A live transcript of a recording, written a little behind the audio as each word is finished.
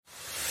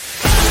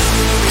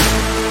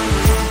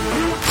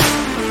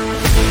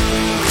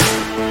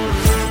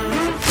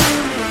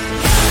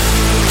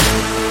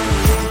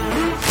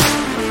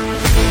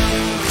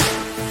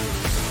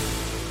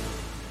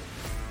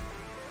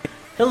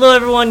Hello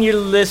everyone, you're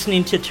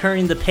listening to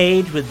Turning the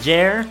Page with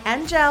Jer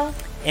and Jel.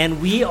 And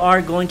we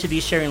are going to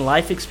be sharing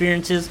life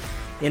experiences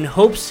in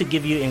hopes to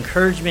give you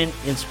encouragement,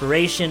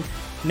 inspiration,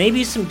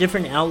 maybe some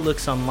different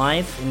outlooks on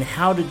life and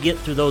how to get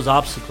through those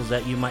obstacles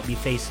that you might be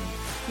facing.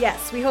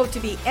 Yes, we hope to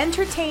be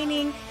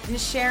entertaining and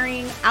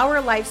sharing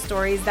our life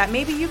stories that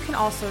maybe you can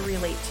also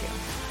relate to.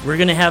 We're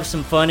going to have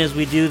some fun as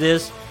we do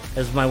this.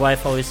 As my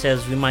wife always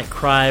says, we might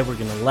cry, we're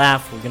going to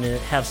laugh, we're going to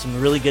have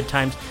some really good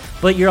times,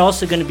 but you're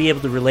also going to be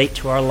able to relate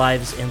to our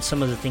lives and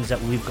some of the things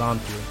that we've gone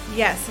through.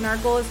 Yes, and our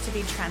goal is to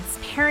be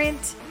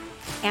transparent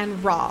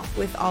and raw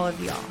with all of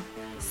y'all.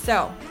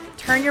 So,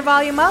 turn your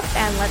volume up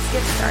and let's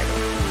get started.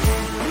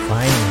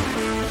 Fine.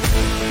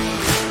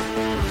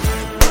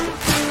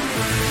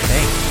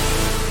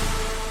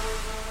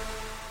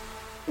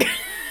 Okay.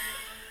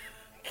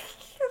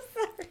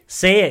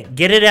 Say it.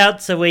 Get it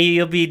out so way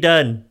you'll be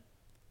done.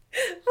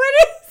 What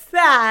is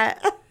that?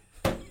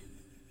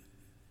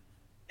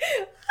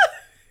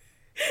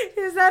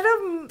 Is that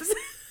a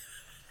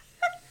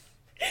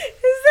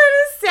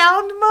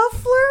sound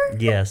muffler?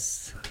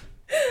 Yes.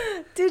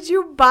 Did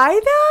you buy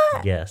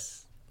that?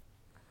 Yes.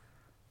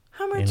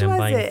 How much was it? And I'm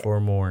buying 4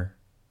 more.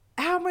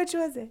 How much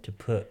was it? To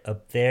put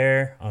up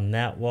there, on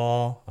that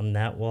wall, on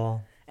that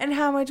wall. And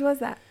how much was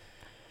that?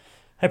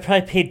 I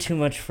probably paid too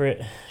much for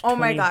it. Oh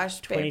my gosh,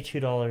 babe.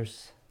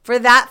 $22. For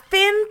that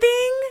thin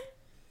thing?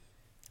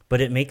 But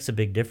it makes a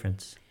big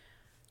difference.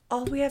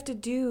 All we have to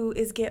do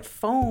is get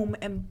foam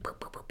and...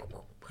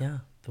 Yeah,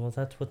 well,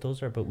 that's what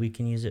those are, but we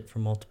can use it for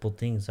multiple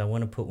things. I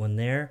want to put one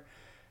there.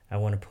 I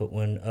want to put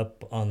one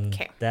up on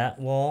that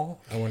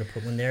wall. I want to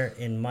put one there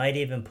and might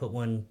even put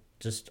one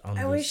just on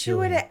the ceiling. I wish you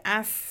would have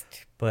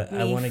asked But me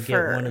I want to get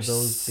one of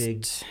those first.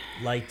 big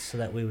lights so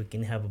that way we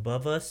can have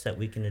above us, that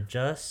we can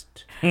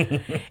adjust.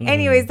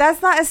 Anyways,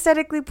 that's not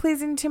aesthetically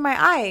pleasing to my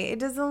eye. It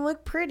doesn't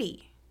look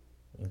pretty.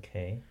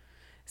 Okay.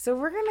 So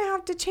we're going to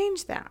have to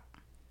change that.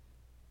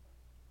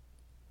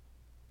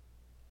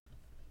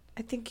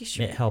 I think you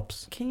should. It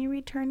helps. Can you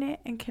return it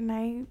and can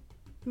I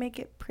make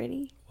it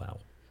pretty? Wow.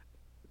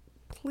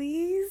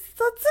 Please?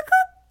 That's like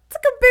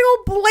a big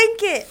old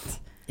blanket.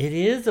 It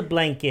is a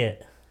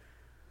blanket.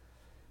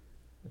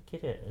 Look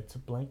at it. It's a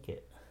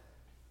blanket.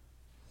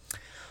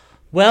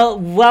 Well,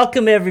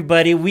 welcome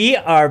everybody. We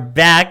are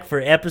back for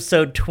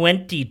episode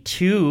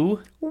 22.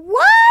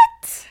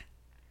 What?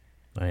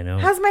 I know.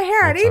 How's my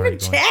hair? I didn't even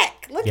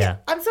check. Look Yeah.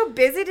 at, I'm so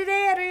busy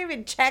today. I don't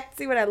even check to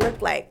see what I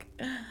look like.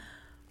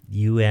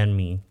 You and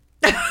me.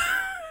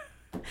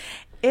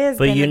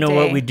 But you know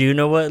what we do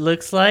know what it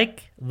looks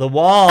like? The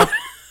wall.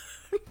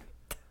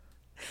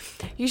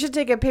 You should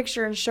take a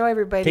picture and show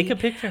everybody. Take a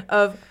picture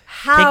of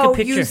how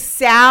you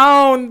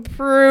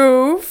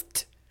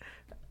soundproofed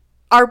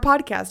our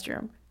podcast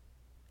room.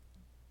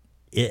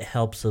 It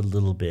helps a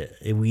little bit.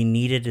 We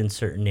need it in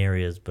certain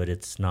areas, but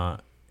it's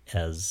not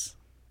as,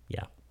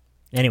 yeah.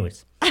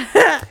 Anyways.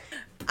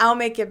 I'll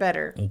make it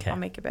better. Okay. I'll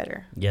make it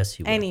better. Yes,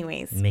 you will.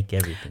 Anyways. Make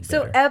everything better.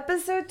 So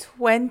episode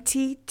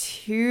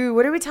 22.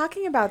 What are we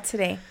talking about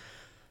today?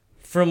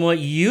 From what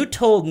you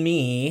told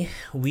me,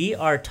 we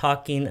are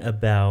talking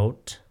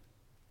about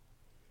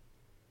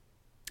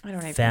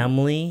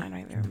family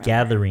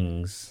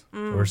gatherings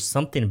or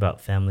something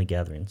about family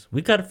gatherings.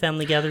 We got a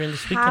family gathering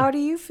this weekend. How do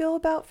you feel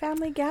about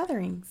family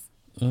gatherings?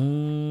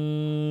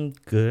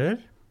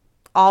 Good.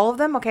 All of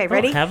them? Okay,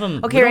 ready? Have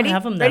them, okay, we ready? Don't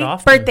have them ready? that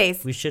often.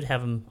 Birthdays. We should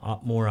have them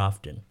more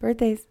often.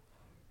 Birthdays.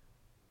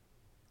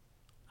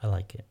 I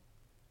like it.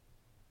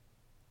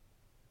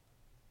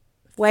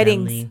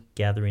 Weddings. Family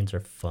gatherings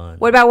are fun.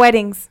 What about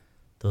weddings?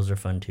 Those are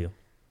fun too.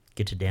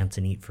 Get to dance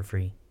and eat for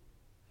free.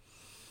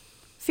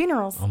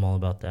 Funerals. I'm all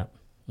about that.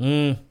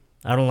 I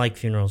don't like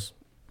funerals.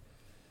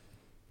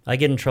 I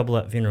get in trouble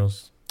at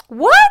funerals.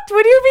 What?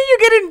 What do you mean you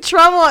get in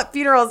trouble at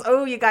funerals?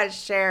 Oh, you got to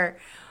share.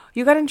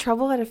 You got in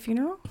trouble at a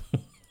funeral?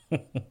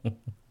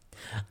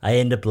 I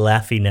end up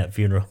laughing at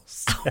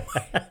funerals.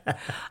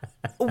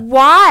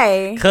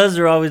 Why? Because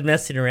they're always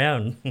messing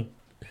around.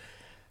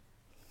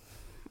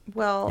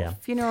 Well,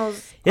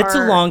 funerals It's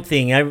a long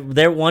thing.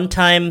 There one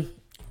time,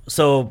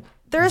 so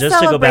just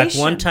to go back,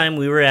 one time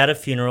we were at a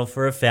funeral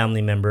for a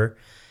family member.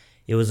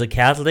 It was a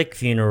Catholic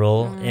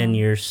funeral, and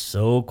you're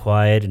so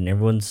quiet, and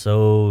everyone's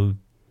so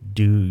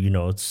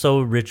it's so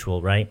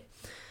ritual, right?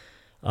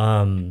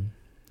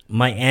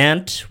 My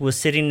aunt was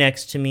sitting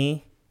next to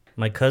me.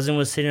 My cousin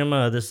was sitting on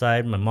my other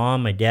side. My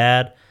mom, my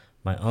dad,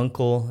 my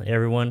uncle,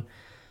 everyone.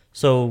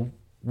 So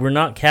we're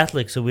not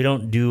Catholic, so we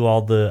don't do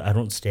all the,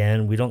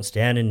 we don't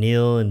stand and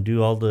kneel and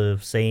do all the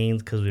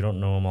sayings because we don't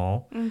know them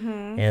all.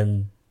 Mm-hmm.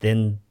 And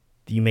then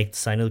you make the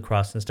sign of the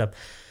cross and stuff.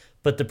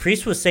 But the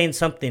priest was saying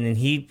something, and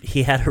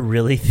he had a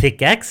really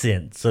thick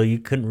accent, so you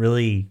couldn't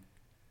really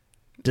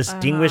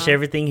distinguish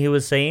everything he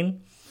was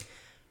saying.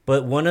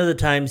 But one of the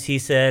times he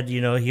said,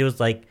 he was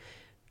like,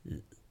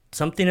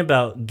 something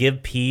about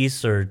give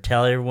peace or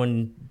tell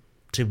everyone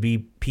to be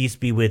peace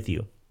be with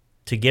you,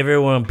 to give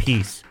everyone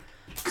peace.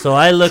 So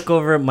I look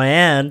over at my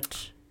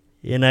aunt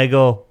and I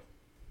go,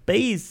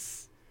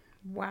 peace.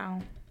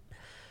 Wow.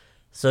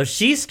 So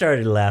she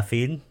started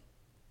laughing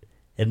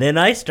And then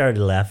I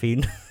started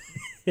laughing.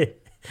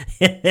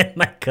 And then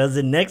my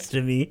cousin next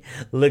to me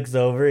looks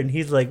over and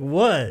he's like,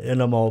 what?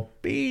 And I'm all,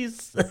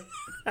 peace.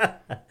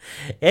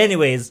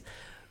 Anyways,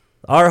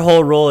 our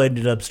whole roll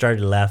ended up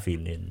started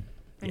laughing.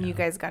 And you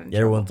guys got in trouble.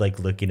 Everyone's like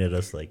looking at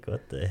us like,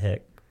 what the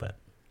heck? But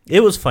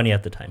it was funny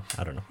at the time.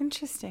 I don't know.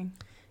 Interesting.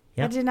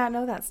 Yep. I did not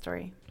know that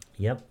story.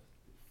 Yep.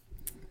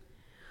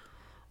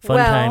 Fun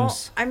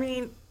times. I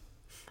mean,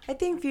 I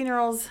think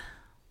funerals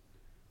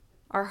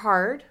are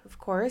hard, of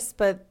course,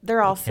 but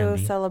they're also a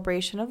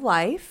celebration of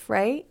life,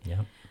 right?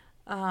 Yeah.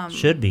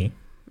 Should be.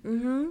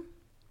 Mm-hmm.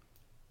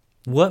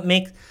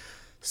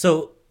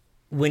 So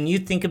when you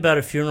think about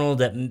a funeral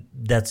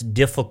that's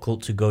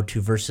difficult to go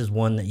to versus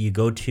one that you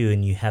go to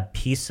and you have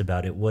peace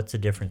about it, what's the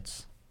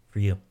difference for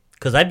you?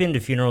 Because I've been to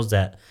funerals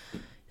that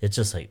it's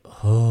just like,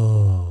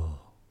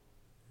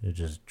 it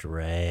just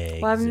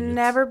drags. Well, I've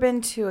never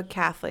been to a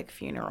Catholic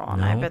funeral,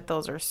 and I bet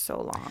those are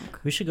so long.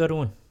 We should go to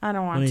one. I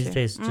don't want one to. One of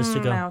these days, just to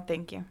go. No,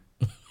 thank you.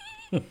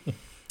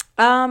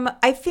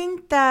 I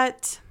think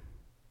that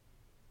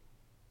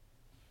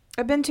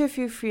I've been to a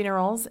few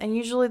funerals, and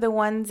usually the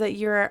ones that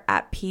you're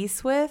at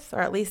peace with, or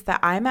at least that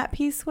I'm at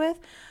peace with,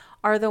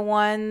 are the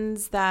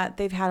ones that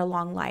they've had a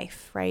long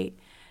life, right?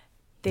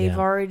 They've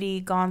already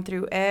gone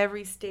through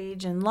every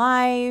stage in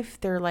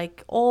life. They're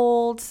like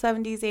old,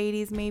 70s,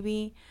 80s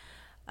maybe.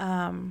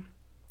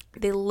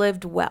 They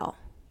lived well.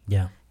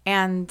 Yeah.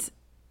 And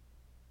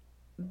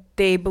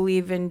they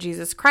believe in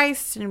Jesus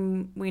Christ,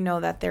 and we know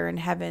that they're in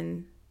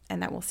heaven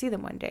and that we'll see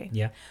them one day.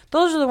 Yeah.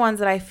 Those are the ones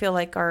that I feel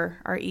like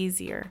are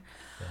easier.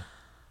 Yeah.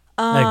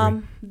 I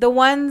agree. The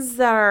ones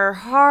that are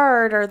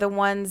hard are the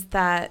ones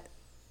that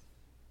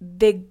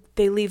they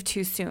leave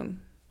too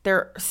soon.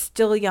 They're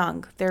still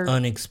young. They're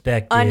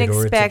unexpected.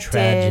 Or it's a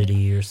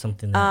tragedy or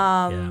something.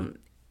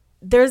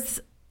 There's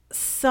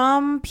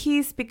some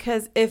peace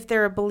because if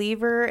they're a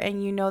believer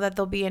and you know that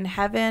they'll be in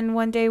heaven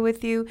one day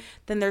with you,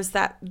 then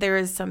there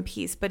is some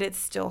peace, but it's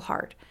still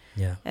hard.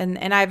 Yeah.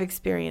 And I've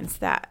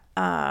experienced that.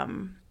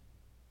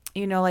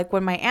 Like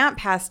when my aunt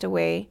passed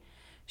away,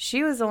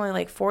 she was only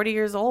like 40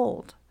 years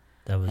old.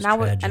 That was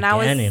tragic and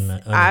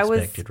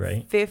unexpected,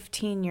 right?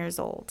 15 years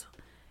old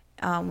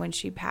when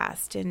she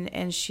passed, and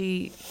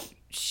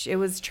it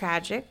was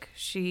tragic.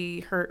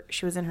 She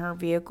was in her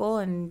vehicle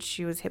and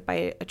she was hit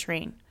by a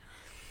train.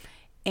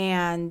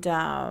 And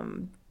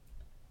died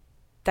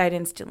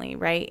instantly,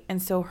 right?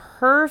 And so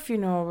her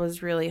funeral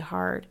was really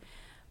hard.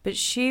 But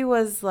she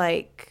was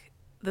like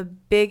the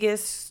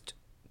biggest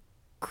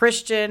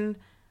Christian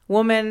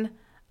woman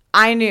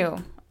I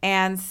knew.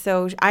 And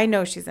so I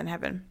know she's in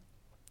heaven.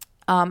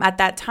 At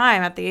that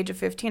time, at the age of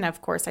 15,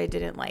 of course, I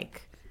didn't my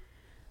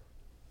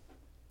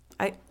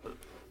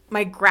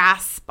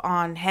grasp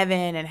on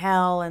heaven and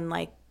hell and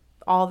like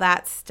all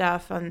that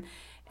stuff and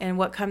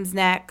what comes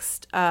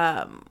next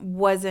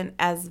wasn't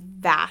as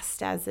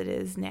vast as it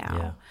is now.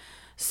 Yeah.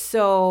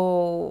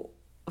 So,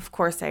 of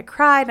course, I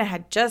cried. I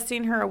had just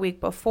seen her a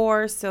week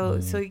before. So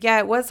yeah,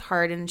 it was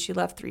hard. And she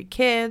left 3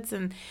 kids.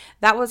 And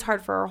that was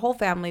hard for our whole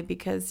family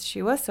because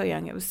she was so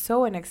young. It was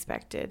so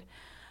unexpected.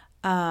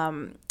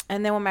 And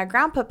then when my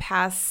grandpa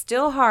passed,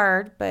 still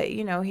hard. But,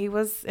 he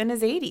was in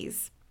his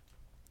 80s.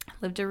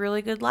 Lived a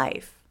really good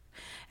life.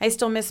 I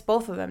still miss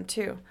both of them,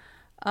 too.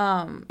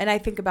 And I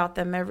think about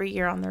them every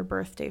year on their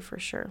birthday for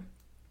sure.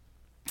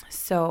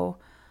 So,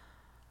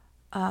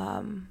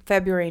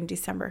 February and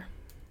December.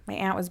 My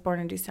aunt was born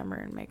in December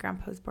and my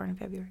grandpa was born in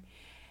February.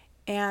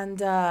 And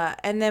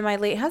then my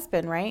late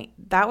husband, right?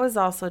 That was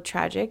also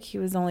tragic. He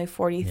was only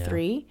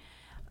 43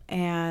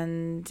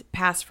 and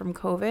passed from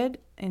COVID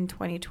in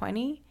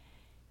 2020.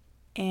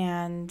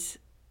 And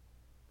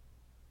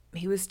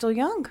he was still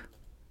young.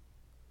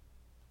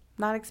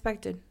 Not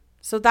expected.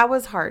 So that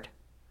was hard.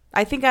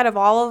 I think out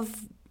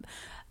of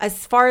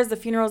as far as the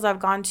funerals I've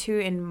gone to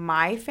in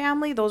my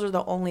family, those are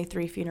the only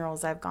 3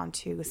 funerals I've gone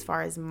to as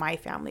far as my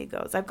family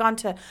goes. I've gone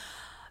to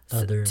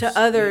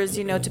others,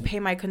 to pay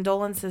my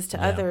condolences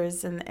to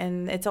others.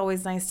 And it's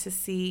always nice to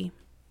see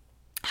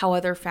how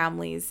other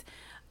families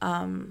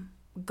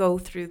go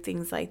through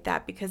things like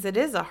that because it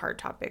is a hard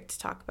topic to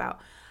talk about.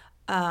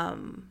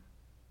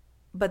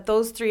 But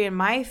those 3 in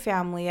my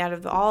family, out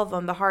of all of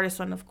them, the hardest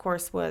one, of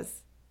course, was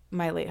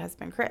my late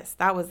husband, Chris.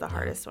 That was the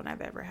hardest one I've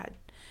ever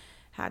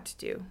had to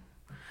do,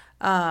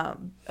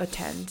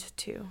 attend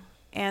to.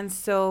 And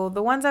so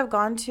the ones I've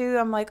gone to,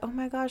 I'm like, oh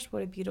my gosh,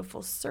 what a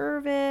beautiful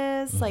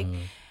service. Like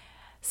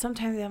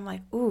sometimes I'm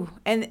like, ooh.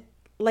 And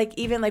like,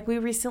 even like we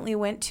recently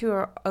went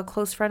to a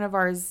close friend of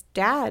ours'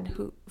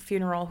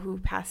 funeral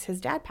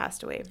his dad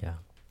passed away. Yeah.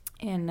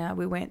 And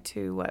we went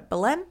to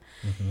Belen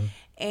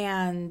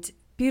and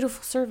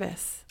beautiful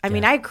service. I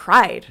mean, I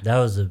cried. I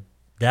was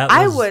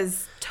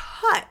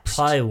touched.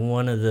 Probably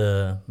one of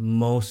the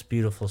most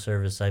beautiful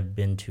service I've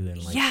been to in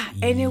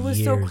and it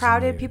was so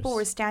crowded. People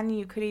were standing,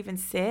 you couldn't even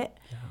sit.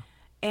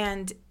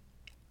 Yeah.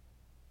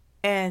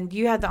 And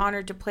you had the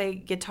honor to play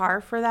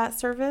guitar for that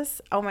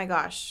service. Oh my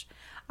gosh.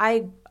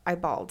 I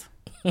bawled.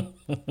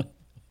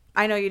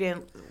 I know you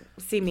didn't.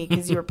 see me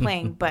because you were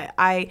playing, but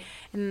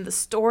and the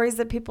stories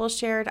that people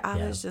shared, I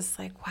was just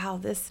like, wow,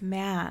 this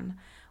man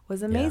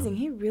was amazing.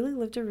 He really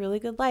lived a really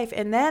good life.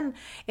 And then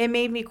it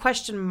made me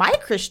question my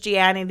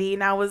Christianity,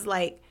 and I was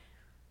like,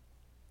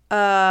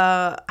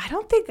 I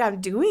don't think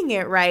I'm doing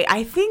it right.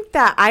 I think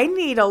that I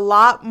need a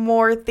lot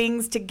more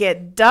things to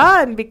get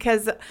done,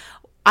 because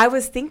I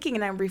was thinking,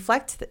 and I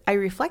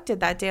reflected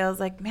that day. I was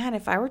like, man,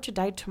 if I were to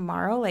die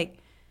tomorrow, like,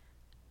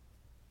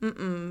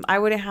 I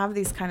wouldn't have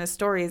these kind of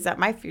stories at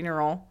my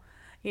funeral.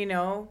 You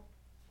know,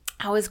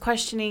 I was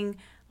questioning,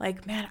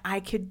 like, man, I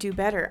could do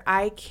better.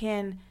 I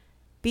can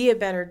be a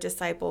better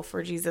disciple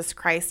for Jesus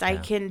Christ. I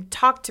can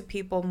talk to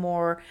people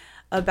more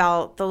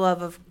about the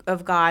love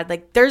of God.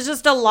 Like, there's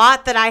just a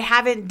lot that I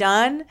haven't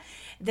done,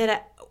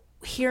 that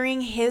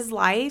hearing his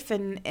life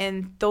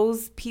and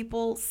those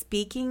people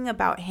speaking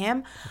about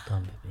him. Hold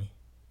on, baby.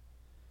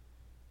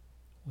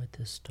 Let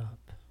this stop.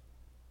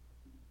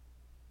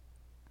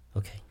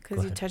 Okay.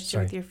 Because you touched it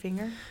with your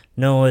finger?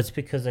 No, it's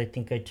because I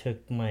think I took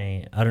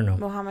I don't know.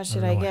 Well, how much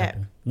did I get?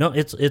 Happened. No,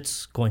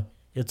 it's going.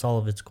 It's all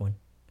of it's going.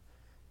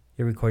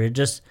 It recorded. It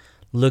just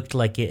looked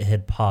like it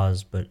had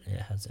paused, but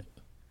it hasn't.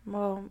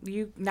 Well,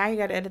 now you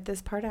got to edit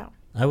this part out.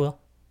 I will.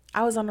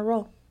 I was on a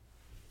roll.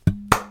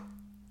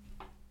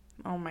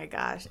 Oh my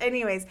gosh.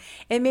 Anyways,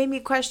 it made me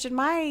question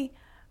my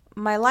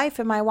life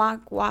and my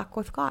walk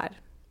with God.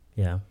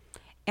 Yeah.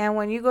 And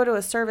when you go to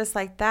a service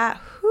like that,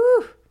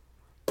 whew,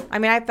 I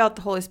mean, I felt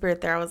the Holy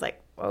Spirit there. I was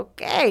like,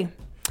 okay.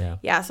 Yeah.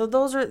 Yeah. So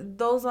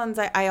those ones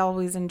I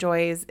always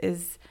enjoy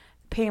is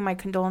paying my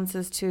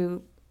condolences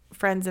to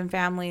friends and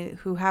family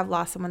who have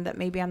lost someone that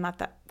maybe I'm not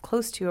that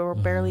close to or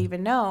barely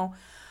even know.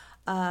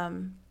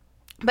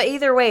 But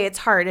either way, it's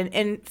hard.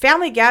 And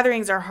family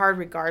gatherings are hard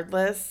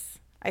regardless.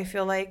 I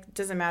feel like it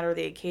doesn't matter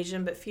the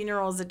occasion, but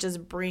funerals, it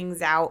just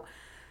brings out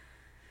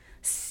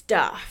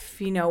stuff.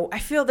 You know, I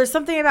feel there's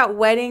something about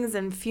weddings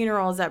and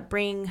funerals that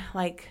bring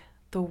like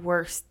the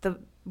worst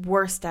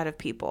out of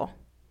people.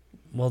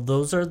 Well,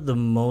 those are the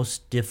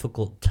most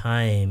difficult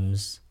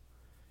times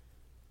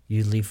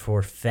usually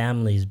for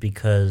families,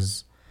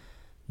 because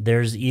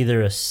there's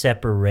either a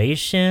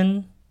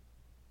separation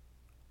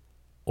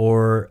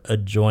or a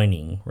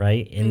joining,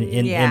 right?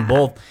 In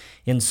both,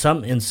 in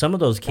some of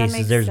those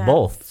cases, there's sense.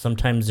 Both.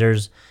 Sometimes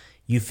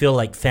you feel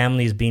like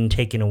family is being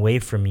taken away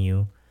from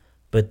you,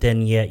 but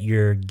then yet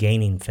you're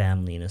gaining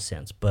family in a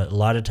sense. But a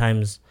lot of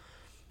times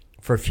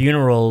for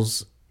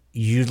funerals,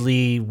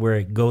 usually where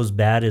it goes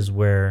bad is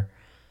where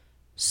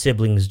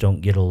siblings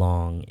don't get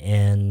along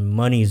and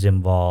money's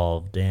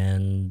involved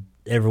and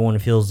everyone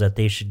feels that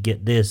they should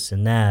get this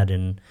and that,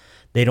 and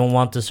they don't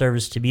want the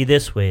service to be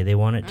this way. They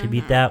want it to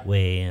be that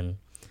way. And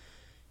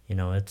you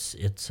know, it's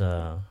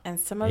and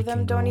some of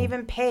them don't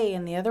even pay,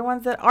 and the other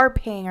ones that are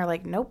paying are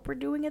like, nope, we're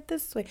doing it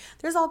this way.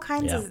 There's all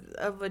kinds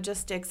of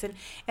logistics,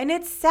 and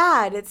it's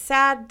sad. It's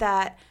sad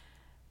that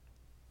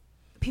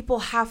people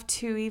have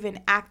to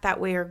even act that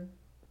way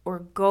or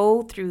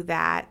go through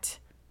that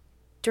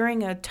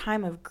during a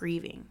time of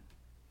grieving.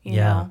 You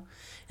know?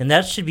 And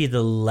that should be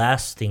the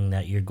last thing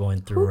that you're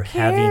going through, or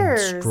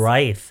having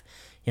strife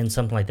in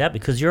something like that,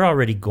 because you're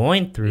already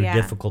going through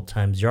difficult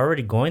times. You're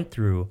already going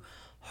through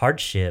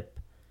hardship.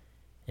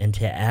 And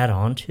to add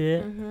on to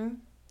it. Mm-hmm.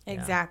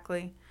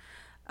 Exactly.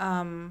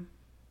 I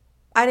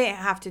didn't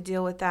have to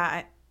deal with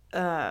that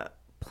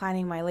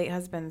planning my late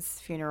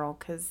husband's funeral,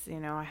 because, you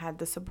know, I had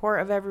the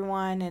support of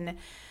everyone.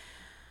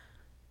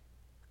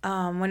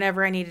 And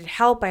whenever I needed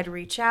help, I'd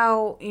reach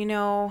out, you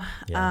know.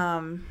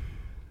 Yeah.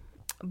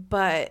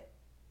 But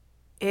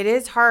it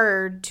is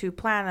hard to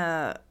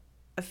plan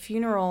a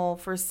funeral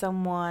for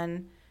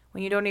someone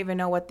when you don't even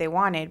know what they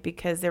wanted,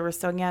 because they were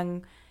so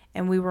young.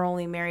 And we were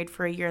only married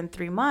for 1 year and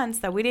 3 months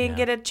that we didn't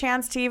get a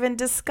chance to even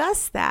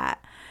discuss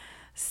that.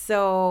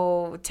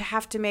 So to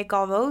have to make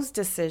all those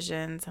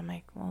decisions, I'm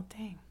like, well,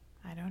 dang,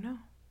 I don't know.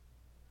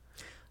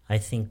 I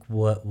think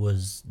what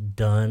was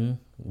done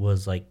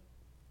was like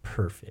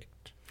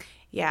perfect.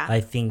 Yeah,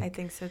 I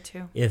think so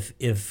too.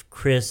 If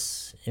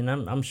Chris, and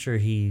I'm sure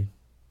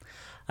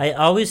I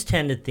always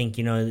tend to think,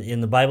 you know,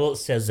 in the Bible it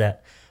says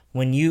that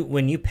when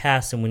you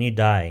pass and when you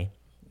die,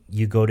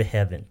 you go to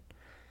heaven.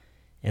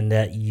 And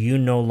that you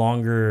no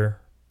longer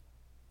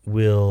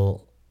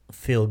will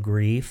feel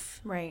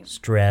grief,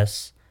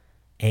 stress,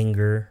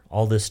 anger,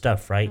 all this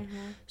stuff, right?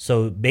 Mm-hmm.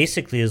 So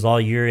basically, is all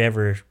you're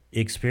ever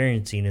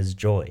experiencing is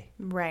joy,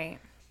 right?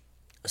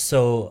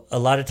 So a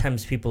lot of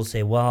times people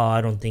say, "Well,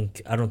 I don't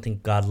think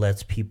God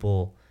lets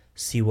people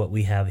see what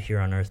we have here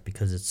on earth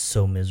because it's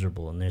so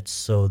miserable and it's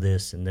so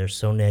this and they're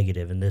so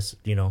negative and this,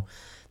 you know,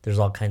 there's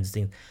all kinds of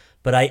things."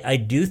 But I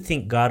do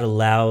think God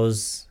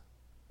allows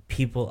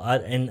people,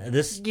 and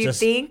this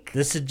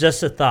is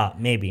just a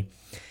thought, maybe.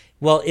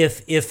 Well,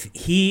 if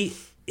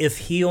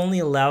he only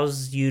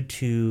allows you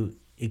to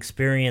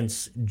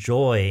experience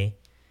joy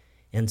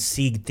and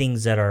see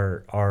things that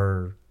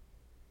are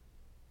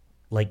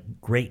like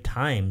great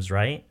times,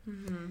 right?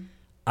 Mm-hmm.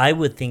 I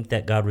would think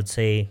that God would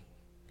say,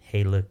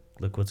 "Hey, look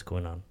what's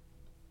going on.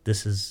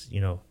 This is,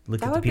 you know,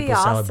 look at the people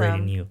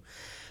celebrating you."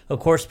 of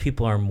course,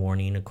 people are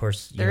mourning. Of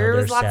course, There they're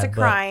was lots sad, of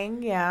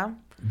crying, yeah.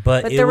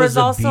 But But it there was was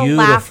a also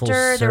beautiful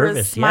laughter. There was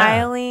service.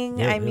 smiling.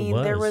 Yeah, I mean,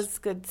 there was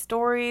good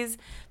stories.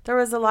 There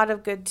was a lot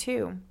of good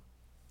too.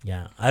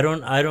 Yeah, I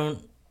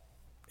don't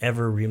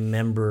ever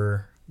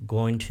remember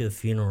going to a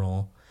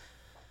funeral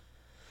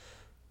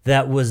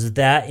that was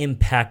that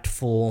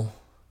impactful.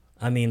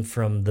 I mean,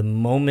 from the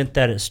moment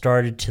that it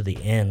started to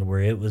the end,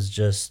 where it was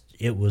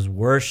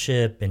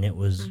worship and it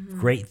was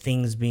great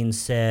things being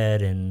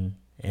said, and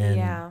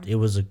it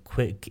was a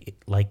quick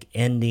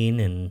ending,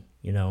 and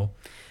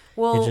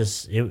Well,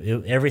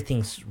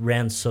 everything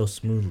ran so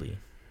smoothly.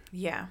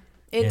 Yeah,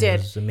 it And did.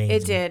 It was amazing.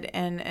 It did,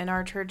 and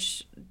our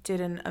church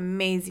did an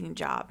amazing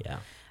job. Yeah.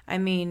 I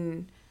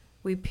mean,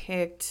 we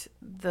picked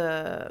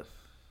the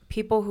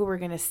people who were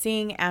going to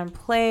sing and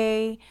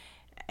play.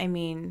 I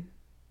mean,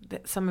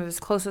 some of his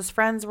closest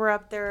friends were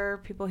up there,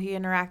 people he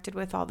interacted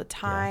with all the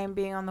time,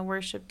 being on the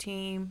worship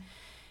team.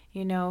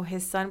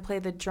 His son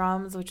played the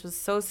drums, which was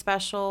so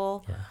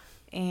special. Yeah.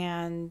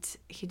 And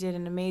he did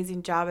an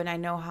amazing job, and I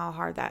know how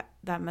hard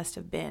that must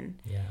have been.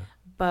 Yeah.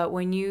 But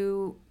when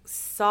you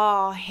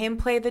saw him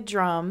play the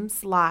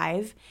drums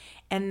live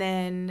and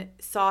then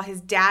saw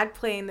his dad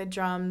playing the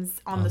drums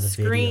on the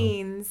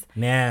screens.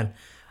 Video. Man,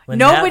 when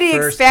nobody that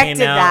first expected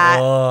came out, that.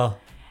 Oh,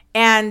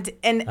 and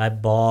I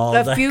bawled.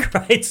 I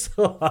cried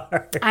so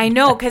hard. I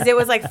know, because it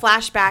was like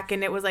flashback,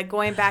 and it was like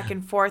going back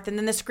and forth, and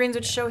then the screens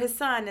would show his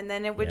son, and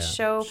then it would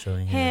show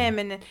him,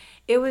 and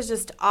it was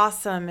just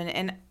awesome.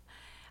 And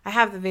I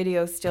have the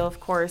video still, of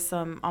course,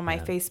 on my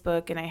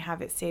Facebook, and I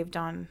have it saved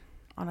on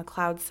a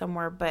cloud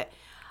somewhere. But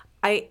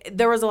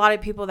there was a lot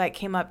of people that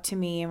came up to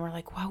me and were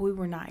like, wow, we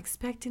were not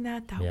expecting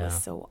that. That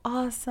was so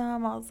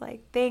awesome. I was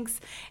like,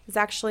 thanks. It's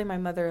actually my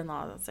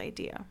mother-in-law's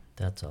idea.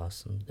 That's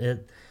awesome.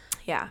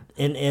 Yeah.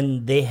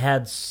 And they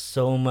had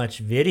so much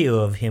video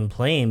of him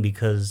playing,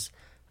 because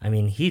I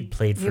mean, he'd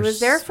played for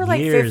was there for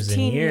like years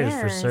 15 and years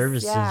for years.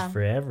 services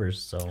forever.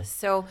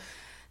 So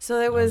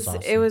it was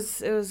awesome. it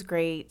was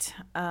great.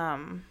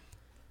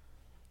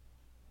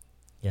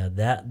 Yeah,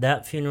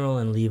 that funeral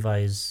and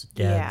Levi's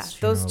dad's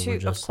funeral. Those two, were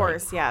just of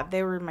course,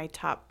 they were my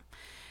top.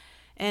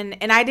 And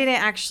I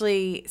didn't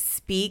actually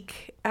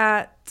speak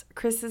at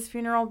Chris's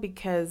funeral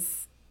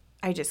because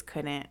I just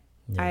couldn't.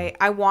 Yeah.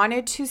 I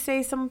wanted to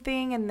say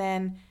something, and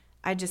then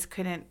I just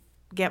couldn't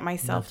get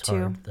myself to.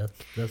 Hard.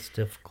 That's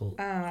difficult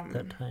at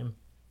that time.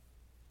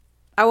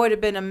 I would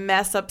have been a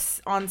mess up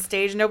on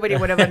stage. Nobody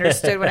would have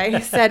understood what I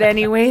said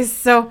anyways.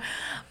 So,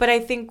 but I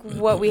think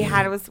what we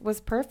had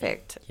was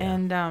perfect. Yeah,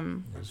 and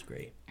it was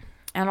great.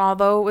 And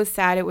although it was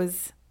sad, it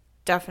was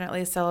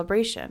definitely a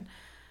celebration,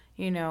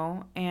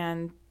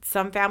 and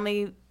some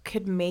family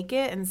could make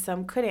it and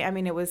some couldn't. I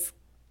mean, it was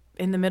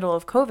in the middle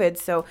of COVID,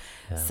 so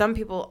some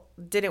people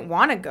didn't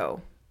want to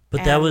go.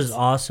 But that was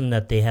awesome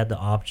that they had the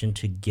option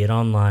to get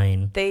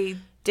online. They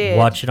did.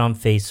 Watch it on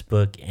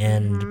Facebook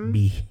and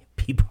be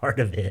part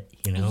of it,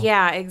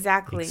 Yeah,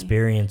 exactly.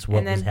 Experience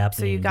what was happening.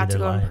 So you got to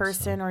go lives, in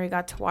person or you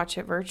got to watch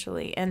it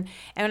virtually. And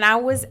I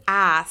was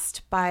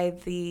asked by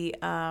the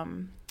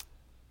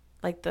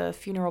the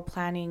funeral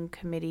planning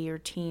committee or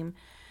team,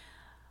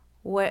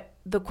 what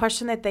the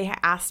question that they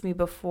asked me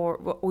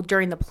before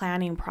during the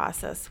planning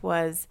process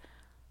was,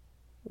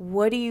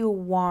 what do you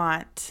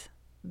want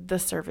the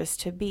service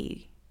to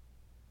be?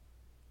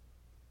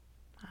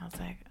 I was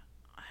like,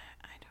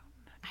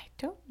 I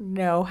don't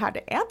know how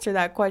to answer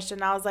that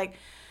question. I was like,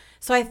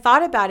 so I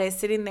thought about it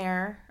sitting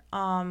there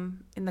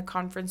in the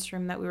conference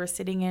room that we were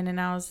sitting in,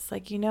 and I was just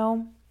like,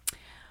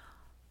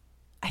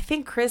 I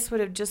think Chris would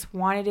have just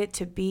wanted it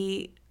to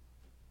be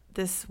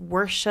this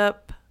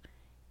worship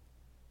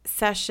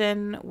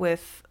session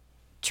with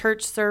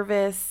church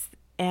service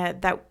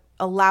and that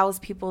allows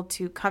people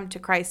to come to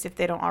Christ if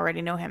they don't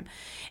already know him.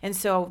 And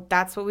so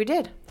that's what we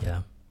did.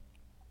 Yeah.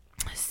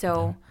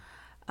 So,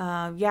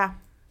 it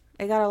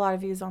got a lot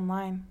of views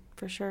online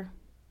for sure.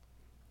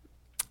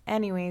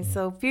 Anyway,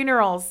 so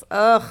funerals,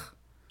 ugh.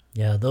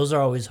 Yeah, those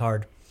are always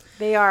hard.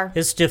 They are.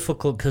 It's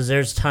difficult because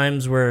there's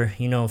times where,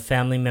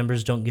 family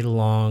members don't get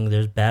along.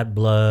 There's bad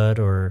blood,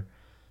 or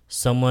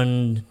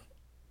someone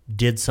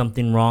did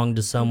something wrong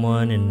to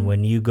someone. And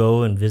when you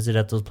go and visit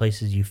at those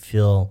places, you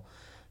feel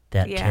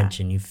that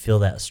tension. You feel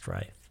that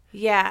strife.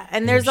 Yeah.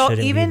 And there's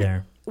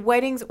even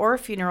weddings or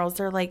funerals.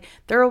 They're like,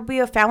 there will be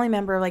a family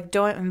member like,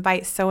 don't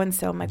invite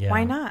so-and-so. I'm like,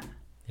 why not?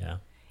 Yeah.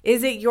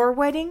 Is it your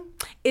wedding?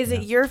 Is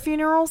it your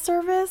funeral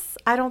service?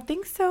 I don't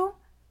think so.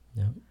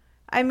 Yeah.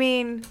 I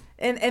mean,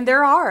 and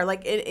there are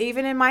like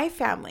even in my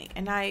family,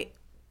 and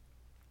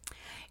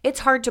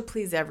it's hard to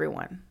please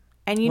everyone.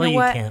 And you know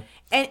what? Can't.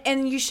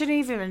 And you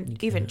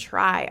shouldn't even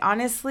try.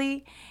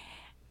 Honestly,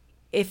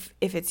 if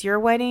it's your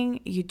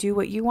wedding, you do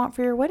what you want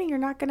for your wedding. You're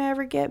not going to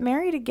ever get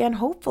married again,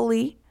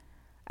 hopefully.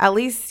 At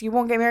least you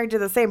won't get married to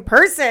the same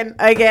person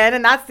again,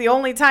 and that's the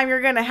only time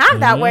you're going to have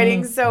that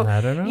wedding. So,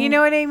 I don't know. You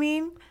know what I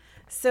mean?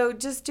 So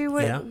just do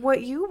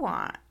what you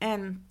want.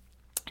 And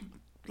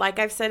like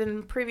I've said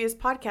in previous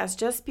podcasts,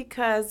 just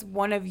because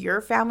one of your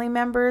family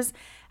members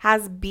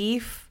has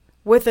beef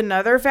with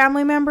another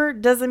family member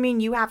doesn't mean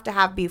you have to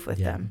have beef with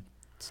them.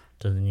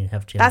 Doesn't even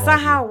have to. That's not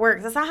involve how you. it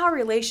works. That's not how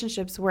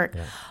relationships work.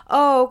 Yeah.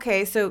 Oh,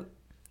 okay. So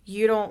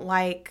you don't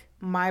like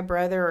my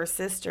brother or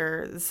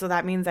sister, so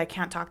that means I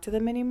can't talk to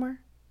them anymore?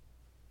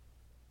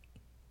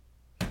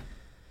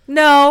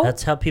 No.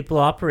 That's how people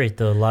operate,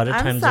 though. A lot of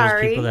I'm times there's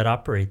sorry. people that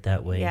operate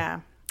that way. Yeah.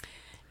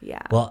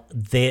 Yeah. Well,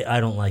 I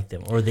don't like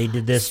them, or they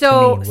did this to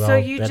So, me. Well, so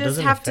you that just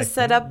doesn't have to affect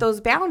set me. up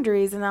those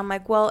boundaries. And I'm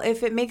like, well,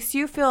 if it makes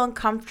you feel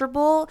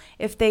uncomfortable,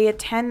 if they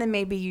attend, then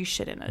maybe you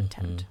shouldn't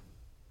attend.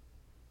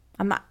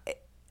 I'm not.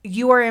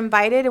 You are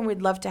invited, and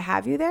we'd love to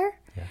have you there.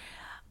 Yeah.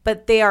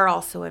 But they are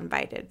also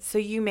invited, so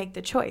you make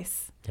the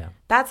choice. Yeah.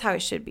 That's how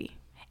it should be,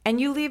 and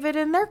you leave it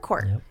in their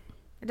court. Yep.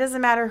 It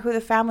doesn't matter who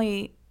the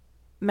family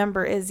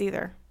member is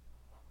either,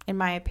 in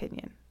my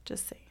opinion.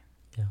 Just saying.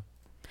 Yeah.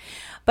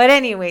 But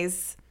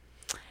anyways.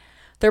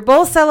 They're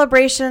both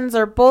celebrations,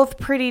 are both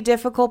pretty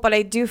difficult, but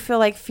I do feel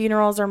like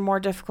funerals are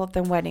more difficult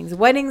than weddings.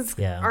 Weddings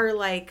are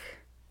like...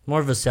 More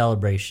of a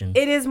celebration.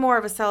 It is more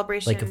of a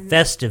celebration. Like a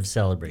festive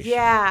celebration.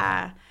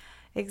 Yeah,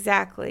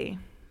 exactly.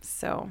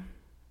 So...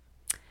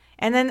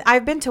 And then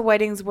I've been to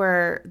weddings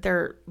where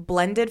they're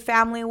blended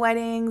family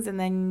weddings, and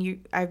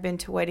then I've been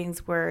to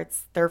weddings where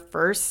it's their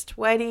first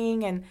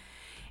wedding, and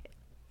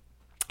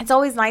it's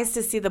always nice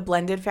to see the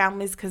blended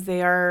families because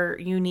they are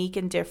unique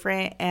and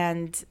different,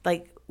 and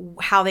like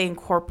how they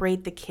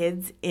incorporate the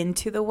kids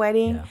into the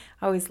wedding. Yeah.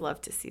 I always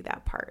love to see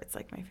that part. It's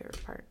like my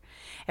favorite part.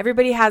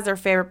 Everybody has their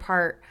favorite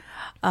part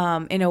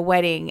in a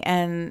wedding,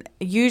 and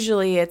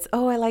usually it's,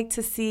 I like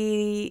to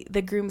see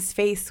the groom's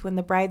face when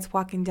the bride's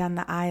walking down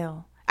the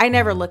aisle. I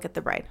never look at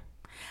the bride.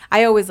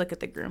 I always look at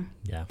the groom.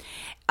 Yeah.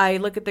 I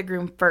look at the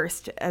groom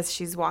first as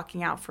she's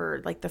walking out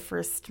for like the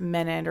first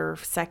minute or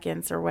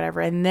seconds or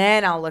whatever. And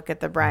then I'll look at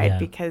the bride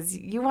because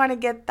you want to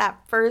get that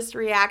first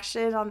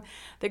reaction on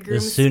the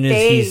groom's face. As soon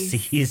as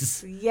he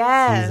sees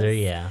her,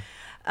 yeah.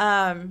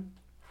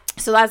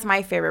 So that's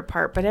my favorite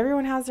part. But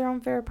everyone has their own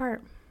favorite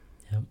part.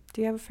 Yep.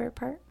 Do you have a favorite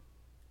part?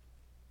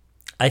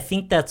 I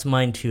think that's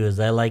mine too, is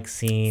I like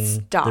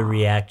seeing the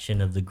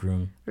reaction of the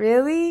groom.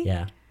 Really?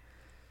 Yeah.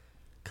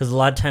 Because a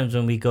lot of times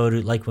when we go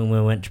to, like when we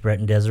went to Brett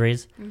and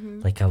Desiree's,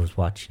 like I was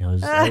watching, I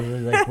was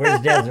like,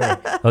 where's Desiree?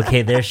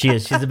 Okay, there she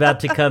is. She's about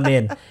to come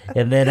in.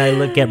 And then I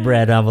look at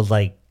Brett and I was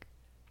like,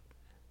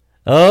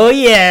 oh,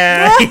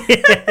 yeah.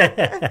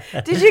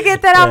 Did you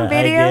get that on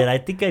video? I did. I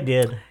think I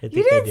did.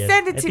 You didn't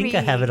send it to me. I think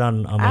I have it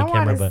on my camera.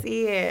 I want to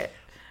see it.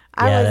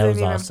 I wasn't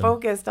even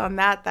focused on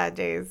that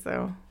day,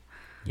 so.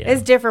 Yeah.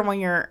 It's different when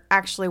you're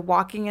actually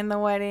walking in the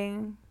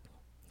wedding.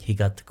 He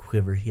got the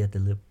quiver. He had the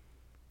lip.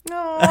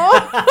 No.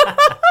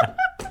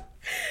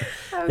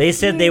 They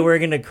said they were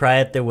going to cry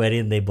at their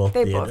wedding. They both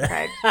did. They both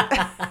cried.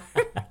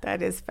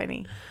 That is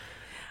funny.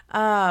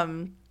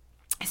 So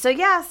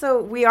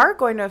we are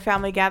going to a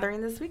family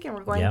gathering this weekend.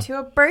 We're going to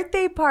a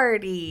birthday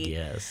party.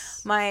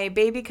 Yes. My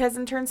baby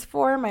cousin turns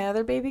 4. My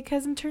other baby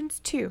cousin turns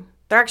 2.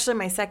 They're actually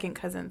my second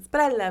cousins, but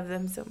I love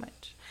them so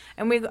much.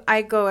 And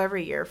I go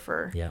every year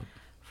for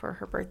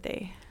her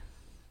birthday.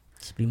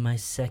 This will be my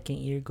second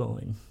year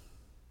going.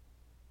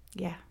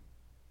 Yeah.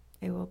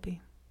 It will be.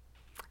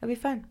 It'll be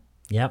fun.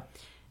 Yep.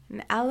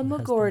 In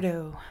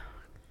Alamogordo.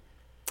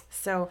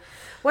 So,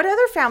 what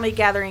other family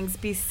gatherings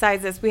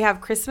besides this? We have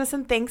Christmas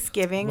and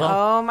Thanksgiving. Well,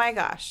 oh my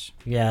gosh.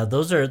 Yeah,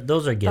 those are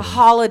given. The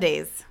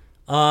holidays.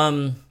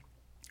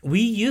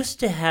 We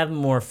used to have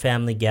more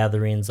family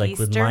gatherings, like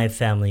Easter? With my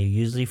family,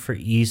 usually for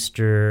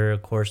Easter,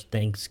 of course,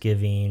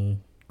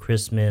 Thanksgiving,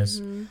 Christmas.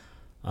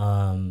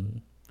 Mm-hmm.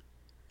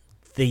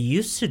 They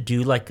used to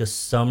do like a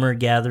summer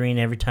gathering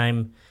every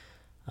time.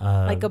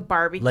 Like a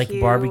barbecue. Like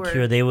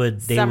barbecue. They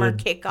would summer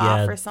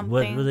kickoff or something.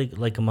 What were they,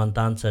 like a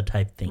matanza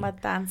type thing.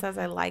 Matanzas,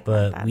 I like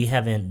but matanzas. We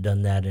haven't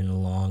done that in a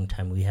long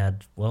time. We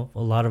had, a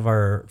lot of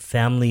our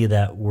family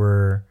that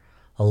were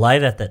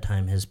alive at that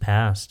time has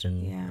passed.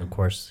 And, of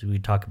course, we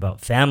talk about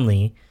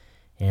family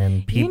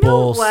and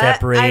people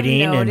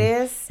separating.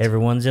 And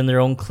everyone's in their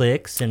own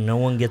cliques and no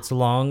one gets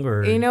along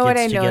or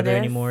gets together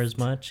anymore as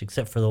much,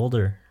 except for the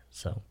older,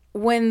 so.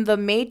 When the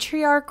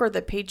matriarch or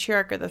the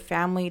patriarch of the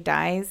family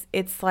dies,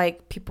 it's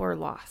like people are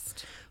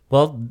lost.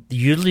 Well,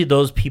 usually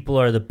those people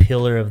are the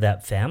pillar of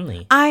that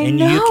family. I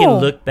know. And you can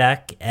look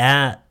back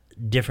at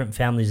different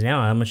families now.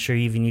 I'm sure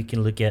even you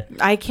can look at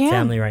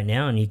family right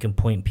now and you can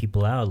point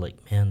people out like,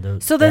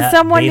 man, so then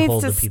someone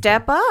needs to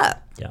step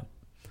up. Yeah.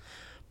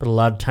 But a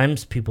lot of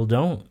times people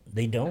don't.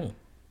 They don't.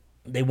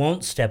 They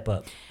won't step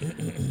up.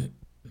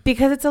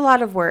 Because it's a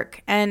lot of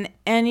work, and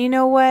you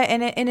know what,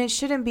 and it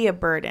shouldn't be a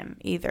burden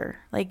either.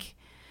 Like,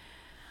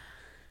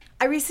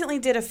 I recently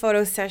did a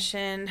photo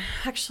session.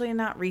 Actually,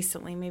 not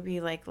recently, maybe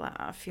like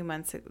a few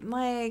months,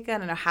 like I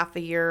don't know, half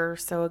a year or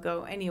so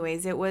ago.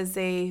 Anyways, it was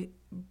a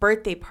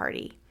birthday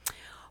party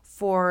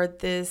for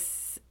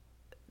this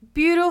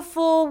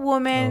beautiful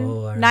woman,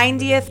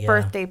 90th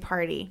birthday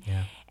party.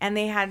 Yeah. And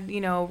they had,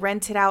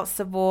 rented out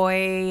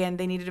Savoy, and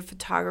they needed a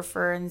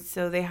photographer, and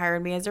so they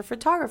hired me as their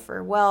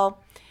photographer.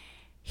 Well.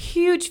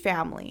 Huge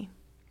family.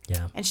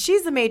 Yeah. And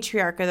she's the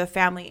matriarch of the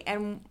family.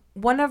 And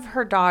one of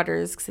her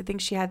daughters, because I think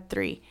she had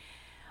 3,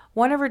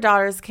 one of her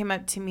daughters came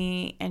up to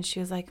me and she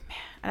was like, man,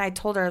 and I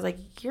told her, I was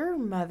like, your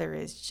mother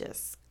is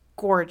just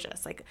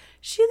gorgeous. Like,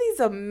 she's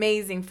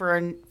amazing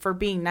for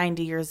being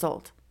 90 years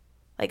old.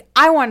 Like,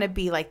 I want to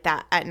be like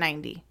that at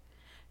 90.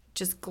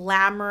 Just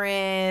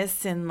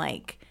glamorous and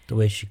like the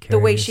way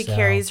she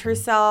carries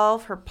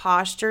herself, her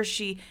posture.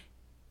 She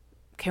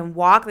can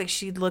walk, like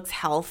she looks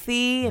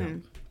healthy.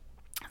 And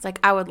it's like,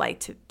 I would like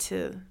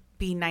to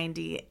be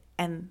 90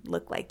 and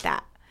look like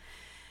that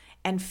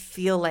and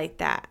feel like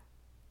that.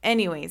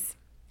 Anyways,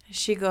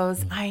 she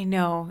goes, I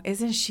know.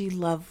 Isn't she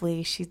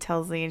lovely? She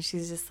tells me, and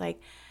she's just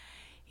like,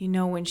 you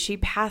know, when she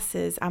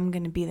passes, I'm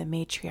going to be the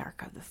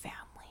matriarch of the family.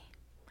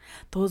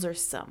 Those are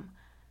some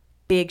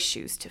big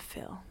shoes to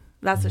fill.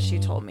 That's what she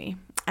told me.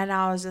 And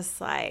I was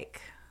just like,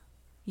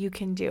 you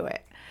can do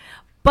it.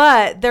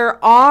 But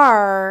there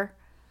are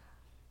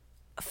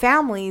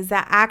families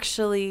that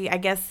actually, I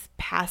guess,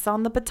 pass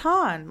on the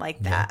baton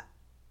like that.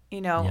 You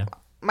know,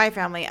 my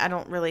family, I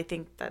don't really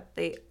think that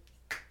they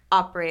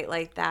operate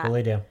like that. Go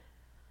lay down.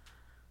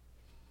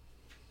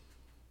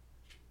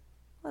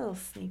 Little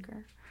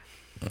sneaker.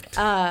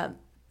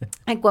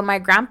 Like when my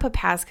grandpa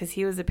passed, because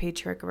he was the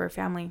patriarch of our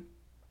family,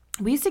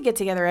 we used to get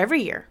together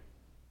every year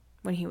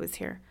when he was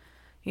here.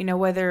 You know,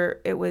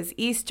 whether it was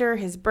Easter,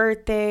 his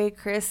birthday,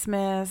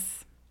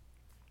 Christmas,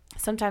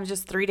 sometimes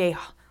just 3-day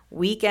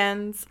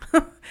weekends,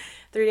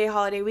 3-day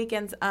holiday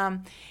weekends.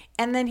 And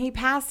then he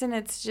passed, and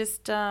it's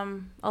just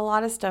a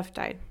lot of stuff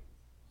died.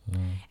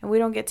 And we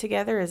don't get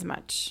together as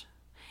much.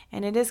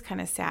 And it is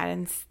kind of sad.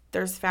 And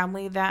there's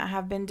family that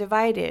have been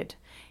divided.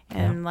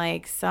 And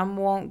like some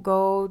won't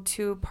go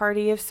to a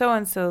party if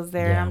so-and-so's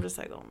there. And I'm just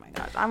like, oh my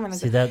gosh, I'm going to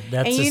see that's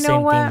the same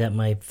thing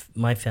that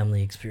my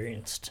family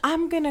experienced.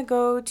 I'm going to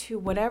go to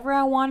whatever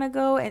I want to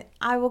go, and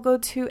I will go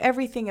to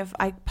everything if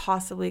I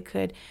possibly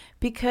could,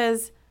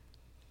 because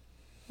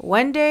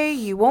one day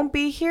you won't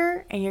be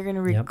here and you're going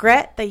to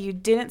regret that you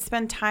didn't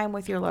spend time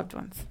with your loved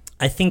ones.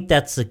 I think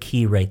that's the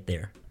key right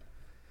there.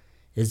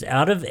 Is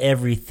out of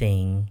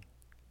everything,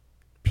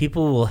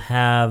 people will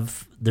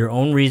have their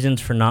own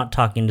reasons for not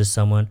talking to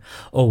someone.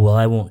 Oh, well,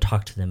 I won't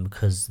talk to them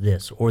because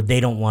this, or they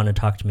don't want to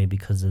talk to me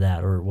because of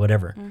that, or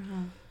whatever.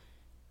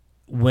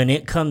 When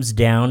it comes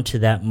down to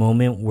that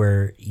moment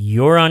where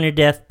you're on your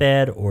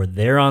deathbed, or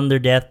they're on their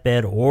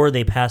deathbed, or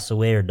they pass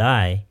away or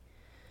die,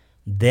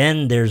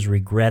 then there's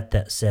regret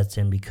that sets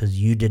in because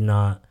you did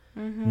not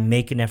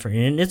make an effort.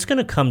 And it's going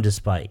to come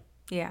despite.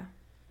 Yeah.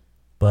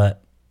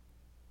 But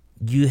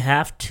you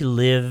have to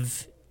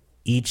live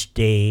each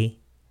day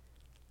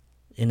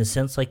in a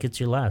sense like it's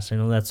your last. I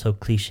know that's so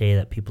cliche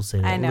that people say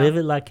that. Live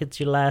it like it's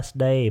your last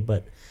day,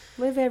 but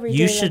live every day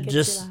you should like it's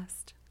just your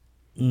last.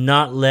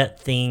 Not let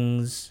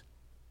things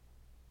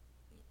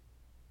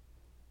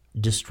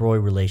destroy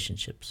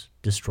relationships,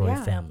 destroy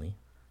family.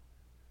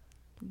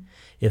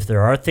 If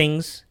there are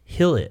things,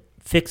 heal it,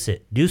 fix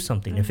it, do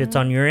something. If it's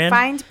on your end,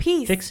 find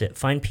peace. Fix it,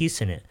 find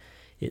peace in it.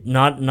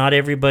 Not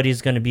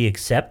everybody's going to be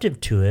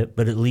acceptive to it,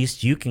 but at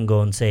least you can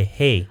go and say,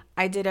 hey,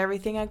 I did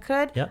everything I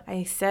could. Yep.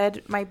 I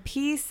said my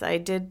piece. I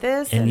did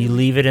this. And you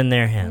leave it in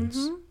their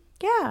hands.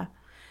 Yeah.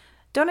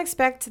 Don't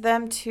expect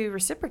them to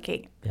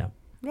reciprocate. Yeah.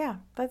 Yeah.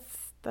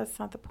 That's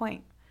not the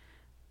point.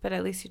 But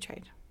at least you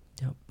tried.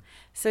 Yep.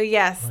 So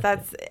yes,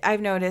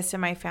 I've noticed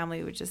in my family,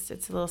 it's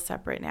a little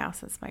separate now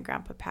since my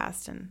grandpa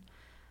passed, and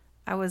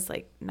I was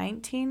like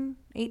 18,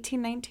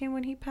 19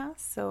 when he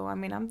passed. So, I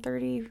mean, I'm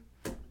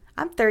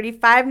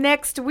 35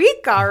 next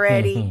week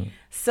already.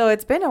 So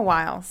it's been a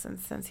while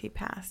since he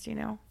passed, you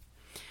know.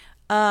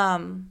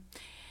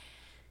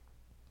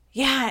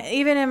 Yeah,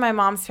 even in my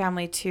mom's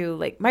family too.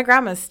 Like my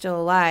grandma's still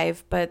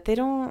alive, but they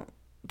don't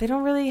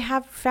really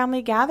have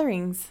family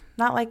gatherings,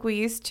 not like we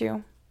used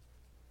to.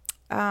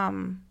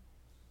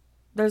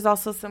 There's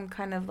also some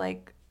kind of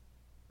like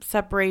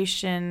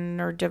separation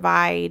or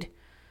divide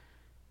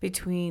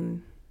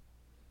between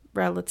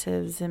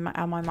relatives and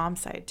on my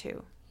mom's side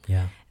too.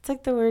 Yeah. It's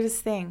like the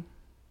weirdest thing.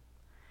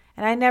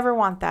 And I never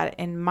want that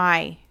in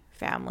my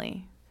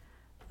family,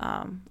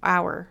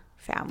 our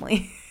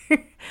family,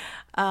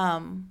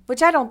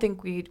 which I don't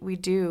think we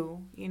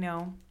do, you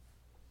know.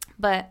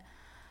 But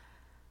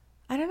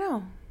I don't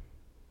know.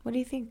 What do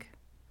you think?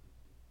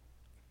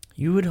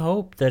 You would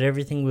hope that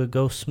everything would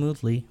go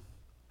smoothly.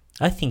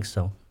 I think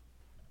so.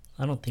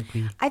 I don't think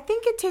we. I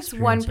think it takes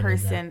one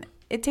person.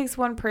 It takes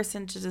one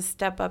person to just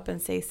step up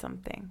and say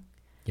something.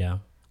 Yeah.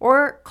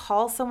 Or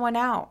call someone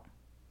out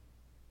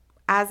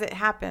as it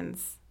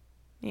happens,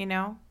 you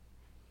know?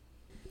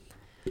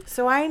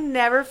 So I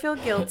never feel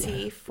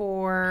guilty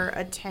for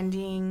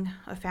attending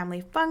a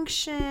family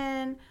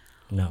function.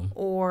 No.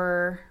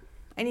 Or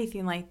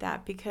anything like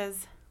that,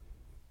 because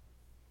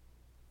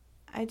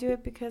I do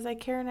it because I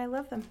care and I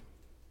love them.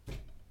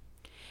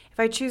 If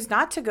I choose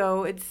not to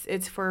go,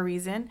 it's for a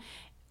reason.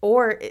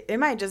 Or it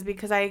might just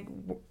because I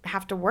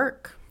have to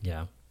work.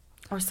 Yeah.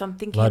 Or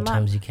something came up. A lot of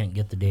times you can't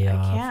get the day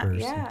off or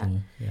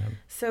something. Yeah.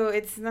 So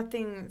it's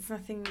nothing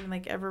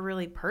like ever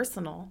really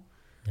personal.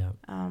 Yeah.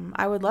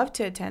 I would love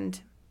to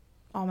attend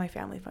all my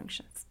family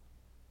functions.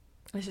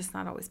 It's just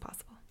not always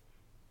possible.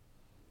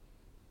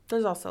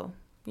 there's also,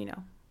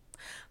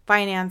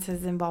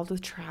 finances involved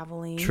with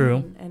traveling.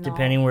 True. And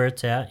Depending where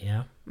it's at,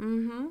 yeah.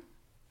 Mm-hmm.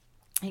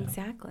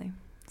 Exactly.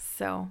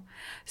 So,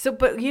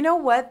 but you know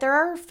what? There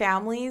are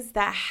families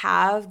that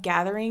have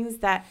gatherings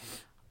that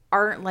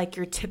aren't like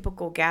your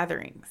typical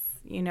gatherings,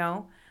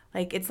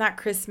 Like it's not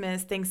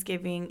Christmas,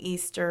 Thanksgiving,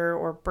 Easter,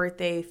 or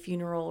birthday,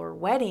 funeral, or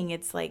wedding.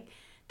 It's like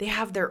they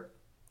have their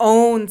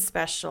own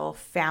special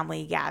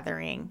family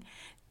gathering.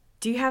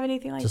 Do you have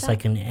anything like that? Just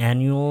like an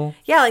annual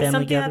like family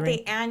something gathering?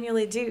 that they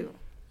annually do.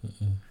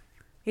 Mm-mm.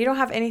 You don't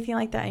have anything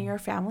like that in your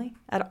family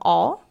at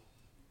all?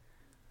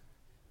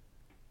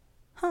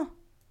 Huh.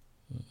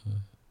 Mm-mm.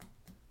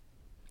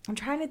 I'm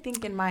trying to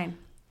think in mine.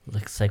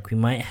 Looks like we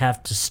might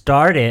have to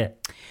start it.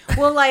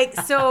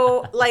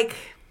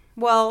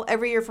 Well,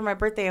 every year for my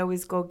birthday, I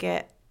always go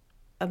get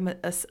a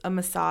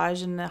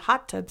massage and a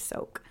hot tub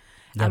soak.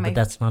 Yeah, but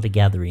that's not a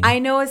gathering. I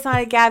know it's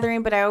not a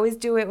gathering, but I always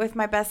do it with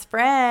my best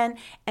friend,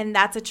 and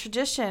that's a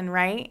tradition,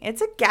 right?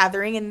 It's a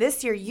gathering, and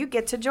this year you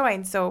get to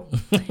join, so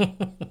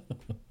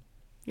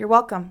you're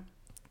welcome.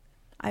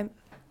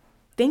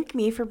 Thank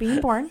me for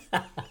being born.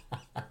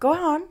 Go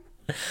on.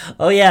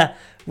 Oh, yeah.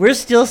 We're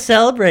still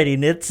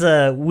celebrating. It's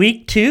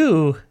week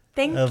 2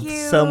 of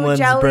someone's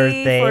Jelly,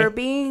 birthday. For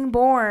being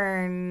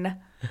born.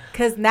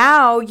 Because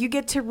now you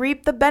get to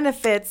reap the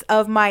benefits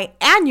of my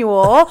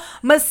annual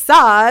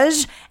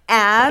massage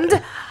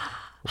and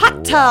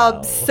hot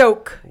tub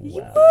soak.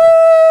 Wow.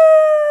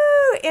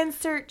 Woo!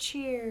 Insert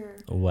cheer.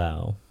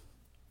 Wow.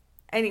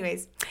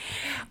 Anyways.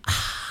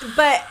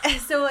 But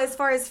so as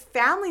far as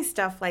family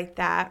stuff like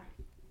that,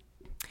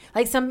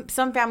 like some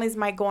families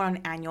might go on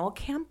an annual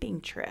camping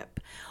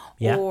trip.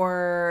 Yeah.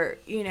 Or,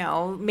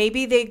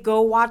 maybe they go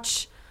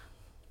watch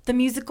the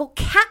musical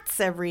Cats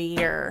every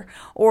year.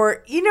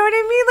 Or, you know what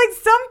I mean? Like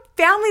some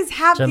families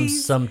have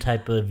some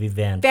type of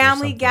event.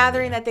 Family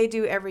gathering that they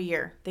do every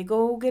year. They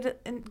go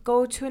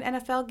go to an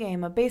NFL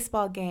game, a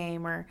baseball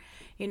game, or,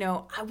 we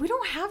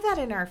don't have that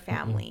in our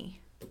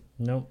family.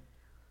 Nope.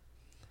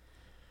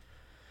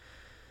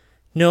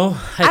 No,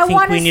 I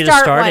think we need to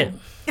start it.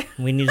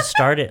 We need to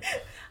start it.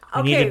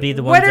 We need to be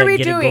the ones that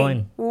get it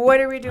going. What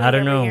are we doing? I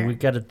don't know. We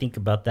got to think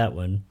about that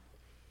one.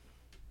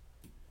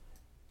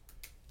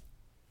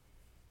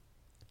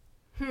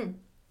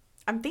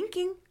 I'm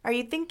thinking. Are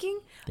you thinking?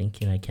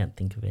 Thinking. I can't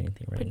think of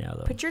anything right now,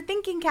 though. Put your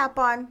thinking cap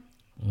on.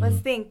 Let's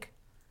think.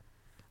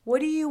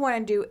 What do you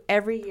want to do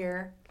every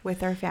year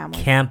with our family?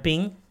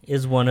 Camping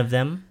is one of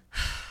them.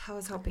 I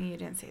was hoping you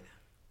didn't say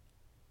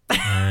that.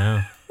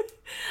 Yeah.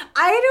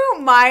 I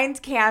don't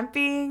mind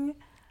camping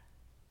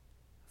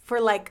for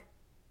like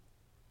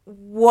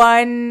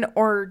 1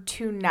 or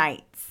 2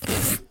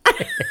 nights.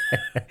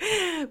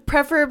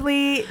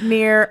 Preferably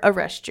near a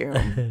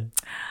restroom.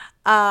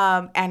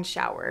 And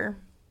shower.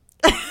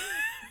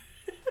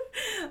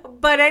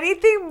 But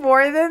anything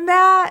more than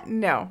that,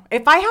 no.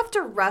 If I have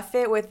to rough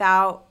it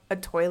without a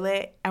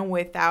toilet and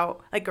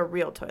without like a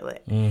real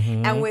toilet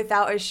and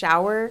without a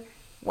shower,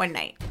 1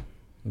 night.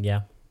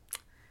 Yeah.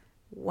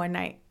 1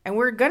 night. And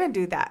we're going to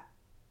do that.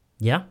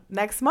 Yeah.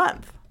 Next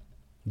month.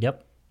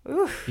 Yep.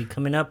 Oof. Be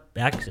coming up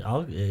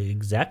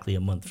exactly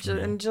a month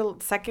from now.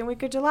 Second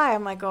week of July.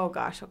 I'm like, oh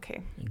gosh,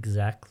 okay.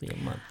 Exactly a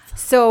month.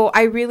 So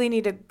I really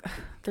need to.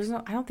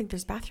 I don't think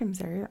there's bathrooms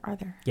there, are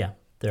there? Yeah,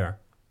 there are.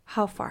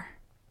 How far?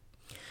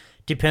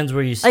 Depends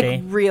where you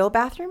stay. Like real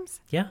bathrooms?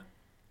 Yeah.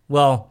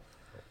 Well.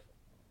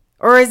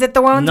 Or is it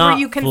the ones where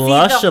you can see the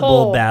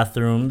hole? Flushable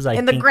bathrooms. I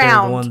in think the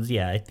ground. They're the ones.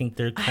 Yeah, I think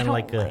they're kind of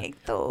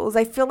like those.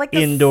 I feel like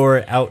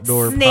indoor,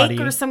 outdoor snake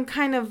potty. Or some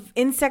kind of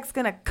insect's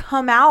gonna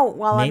come out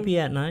while maybe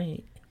at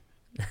night.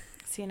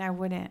 See, and I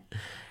wouldn't.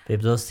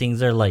 Babe, those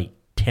things are like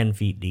 10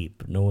 feet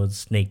deep. No one's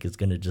snake is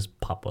gonna just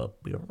pop up.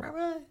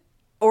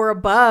 Or a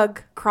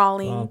bug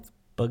crawling. Well,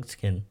 bugs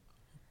can,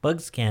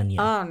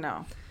 yeah. Oh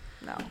no.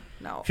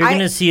 If you're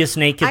gonna see a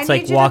snake, it's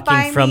like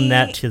walking from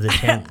that to the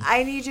tent.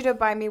 I need you to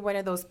buy me one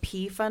of those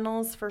pee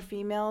funnels for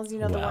females. You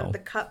know, the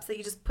cups that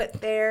you just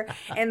put there,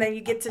 and then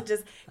you get to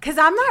just. Because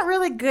I'm not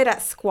really good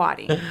at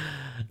squatting.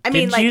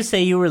 Did you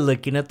say you were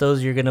looking at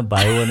those? You're gonna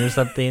buy one or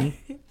something?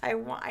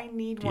 I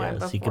need one.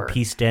 So you can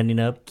pee standing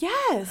up.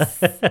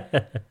 Yes.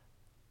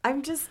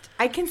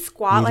 I can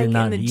squat in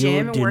the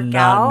gym and work out. You do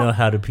not know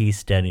how to pee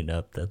standing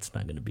up. That's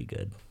not gonna be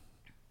good.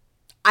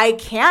 I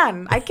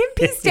can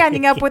pee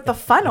standing up with the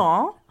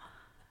funnel.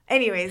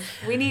 Anyways,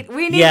 we need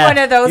one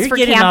of those for camping. You're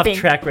getting off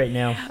track right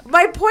now.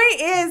 My point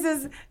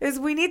is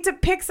we need to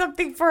pick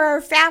something for our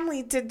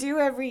family to do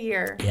every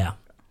year. Yeah,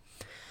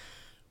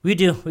 we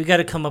do. We got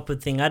to come up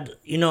with things.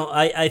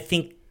 I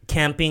think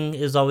camping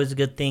is always a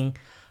good thing.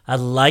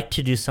 I'd like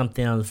to do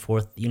something on the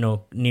 4th,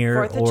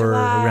 near 4th or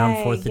around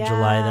 4th of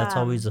July. That's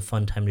always a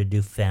fun time to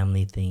do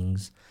family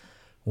things,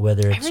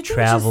 whether it's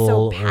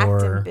travel just so packed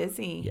or and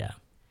busy. Yeah.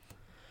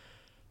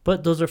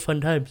 But those are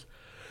fun times.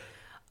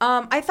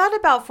 I thought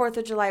about 4th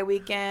of July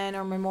weekend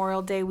or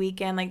Memorial Day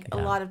weekend. A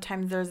lot of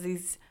times there's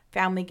these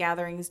family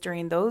gatherings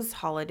during those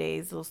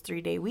holidays, those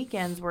 3-day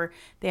weekends where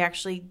they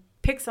actually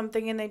pick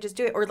something and they just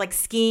do it. Or like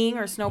skiing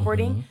or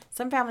snowboarding. Mm-hmm.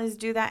 Some families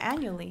do that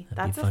annually.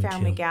 That'd That's a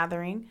family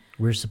gathering.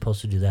 We're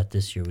supposed to do that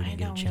this year. We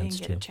didn't we didn't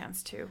get a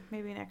chance to.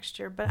 Maybe next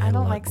year. But I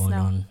don't like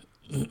snow.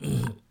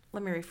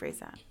 Let me rephrase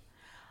that.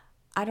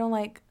 I don't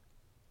like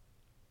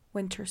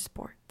winter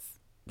sports.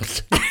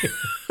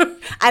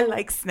 I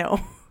like snow.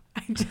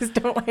 I just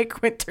don't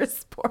like winter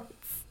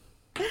sports.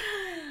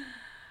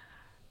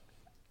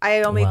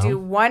 I only do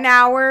 1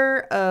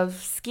 hour of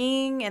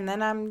skiing and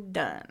then I'm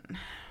done.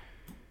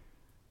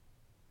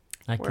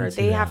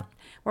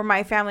 Where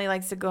my family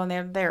likes to go and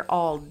they're there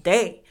all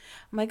day.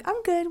 I'm like,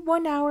 I'm good.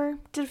 1 hour,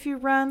 did a few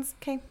runs.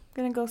 Okay,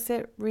 gonna go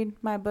sit, read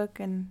my book,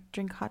 and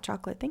drink hot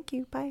chocolate. Thank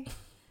you. Bye.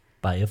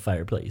 Buy a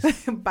fireplace.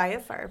 Buy a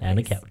fireplace. And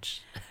a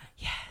couch.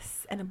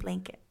 Yes, and a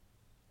blanket.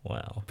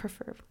 Wow.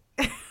 Preferably.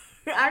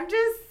 I'm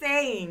just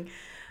saying.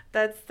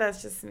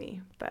 That's just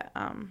me. But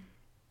I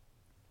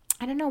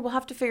don't know. We'll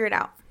have to figure it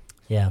out.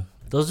 Yeah,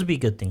 those would be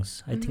good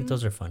things. I think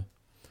those are fun.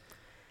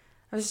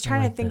 I was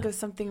trying to think of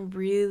something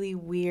really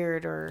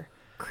weird or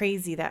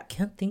crazy that...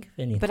 Can't think of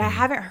anything. But I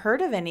haven't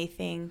heard of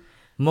anything.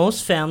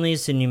 Most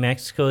families in New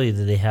Mexico,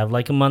 either they have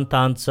like a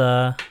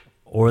montanza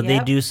or they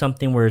do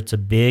something where it's a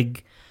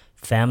big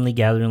family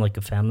gathering, like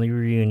a family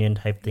reunion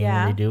type thing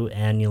that they do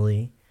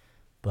annually.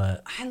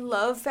 But I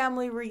love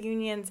family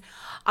reunions.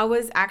 I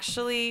was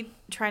actually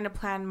trying to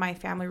plan my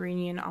family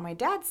reunion on my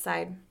dad's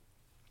side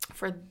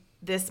for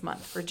this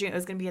month, for June. It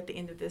was going to be at the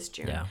end of this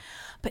June. Yeah.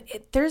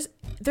 But there's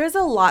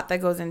a lot that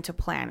goes into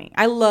planning.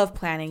 I love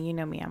planning. You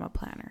know me, I'm a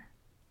planner.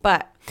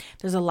 But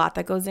there's a lot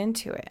that goes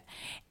into it.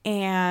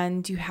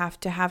 And you have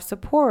to have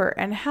support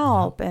and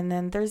help. Yeah. And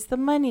then there's the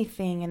money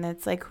thing. And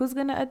it's like, who's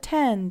going to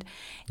attend?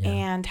 Yeah.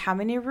 And how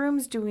many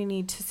rooms do we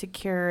need to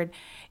secure?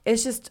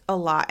 It's just a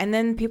lot. And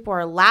then people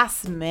are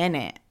last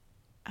minute.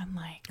 I'm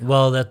like...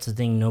 Well, that's the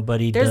thing.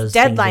 Nobody does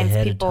deadlines, things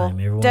ahead people. Of time.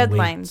 Everyone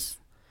Deadlines. Waits.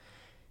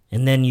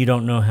 And then you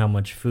don't know how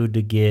much food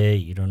to get.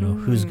 You don't know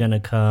who's going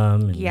to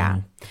come.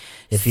 And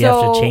if you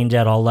have to change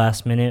that all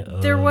last minute.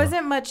 There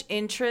wasn't much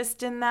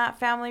interest in that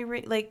family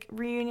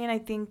reunion. I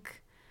think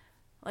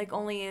like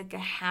only like a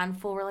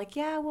handful were like,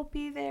 yeah, we'll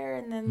be there.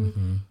 And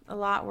then a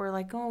lot were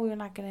like, oh, we're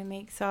not going to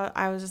make. So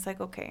I was just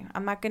like, okay,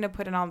 I'm not going to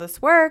put in all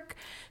this work.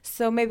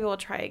 So maybe we'll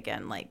try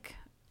again like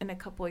in a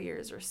couple of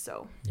years or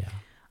so. Yeah.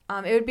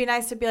 It would be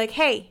nice to be like,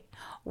 hey,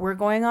 we're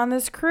going on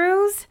this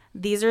cruise.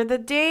 These are the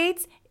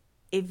dates.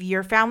 If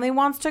your family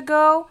wants to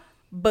go,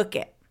 book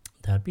it.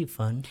 That'd be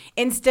fun.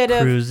 Instead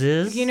of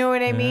cruises. You know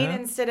what I mean?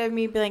 Instead of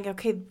me being like,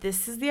 okay,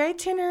 this is the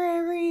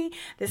itinerary.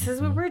 This is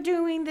what we're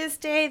doing this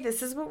day.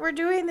 This is what we're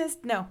doing this.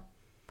 No.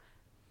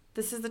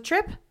 This is the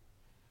trip.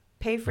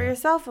 Pay for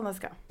yourself and let's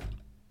go.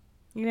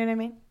 You know what I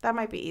mean? That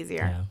might be easier.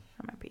 Yeah.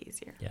 That might be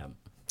easier. Yeah.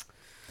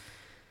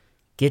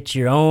 Get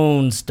your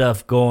own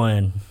stuff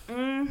going.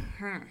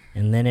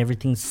 And then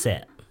everything's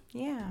set.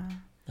 Yeah.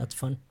 That's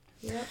fun.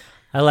 Yep.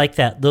 I like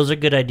that. Those are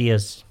good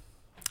ideas.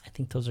 I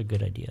think those are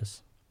good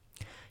ideas.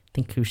 I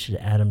think we should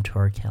add them to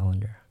our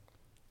calendar.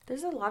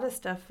 There's a lot of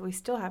stuff we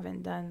still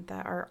haven't done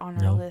that are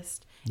on our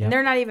list. Yep. And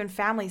they're not even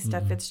family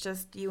stuff. It's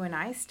just you and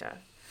I stuff.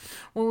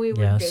 When we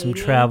were dating, some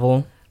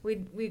travel.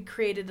 We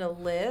created a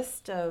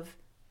list of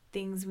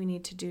things we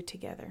need to do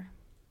together.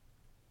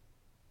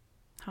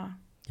 Huh.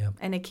 Yep.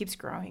 And it keeps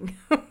growing.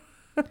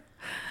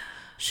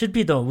 Should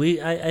be though.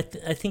 I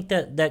think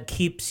that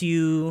keeps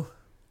you...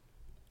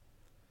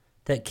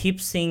 That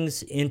keeps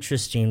things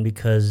interesting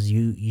because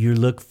you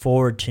look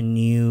forward to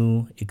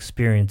new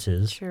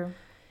experiences. True.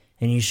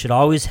 And you should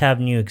always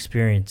have new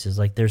experiences.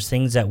 Like there's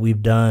things that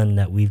we've done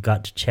that we've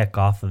got to check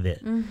off of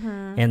it.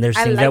 And there's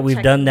things that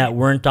we've done that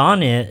weren't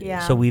on it. Yeah.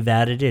 So we've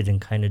added it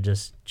and kind of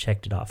just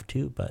checked it off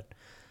too. But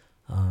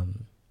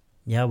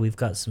we've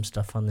got some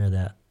stuff on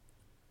there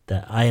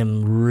that I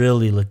am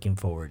really looking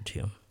forward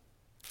to.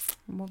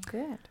 Well,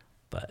 good.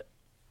 But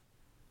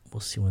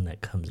we'll see when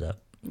that comes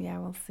up. Yeah,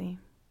 we'll see.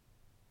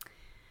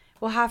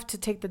 We'll have to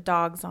take the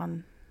dogs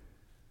on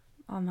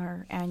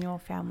our annual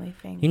family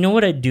thing. You know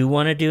what I do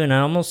want to do, and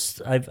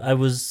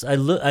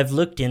I've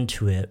looked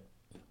into it,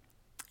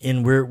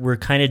 and we're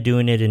kind of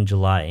doing it in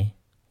July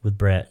with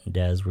Brett and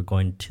Des. We're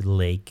going to the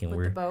lake and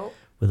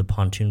with a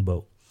pontoon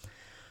boat,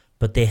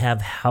 but they have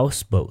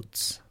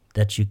houseboats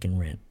that you can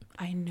rent.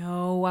 I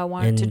know. I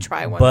wanted to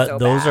try one, but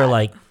those are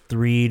like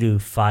 3 to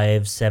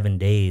 5, 7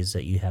 days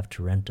that you have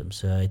to rent them.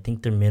 So I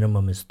think their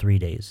minimum is 3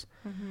 days.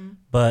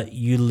 But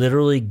you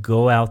literally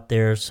go out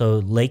there. So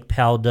Lake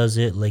Powell does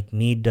it. Lake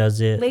Mead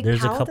does it.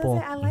 There's a couple.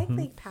 Does it? I like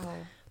Lake Powell.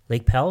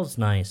 Lake Powell's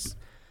nice.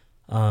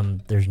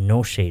 There's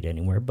no shade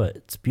anywhere, but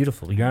it's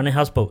beautiful. You're on a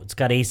houseboat. It's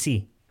got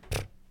AC.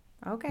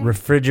 Okay.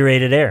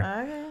 Refrigerated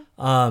air.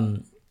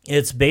 Okay.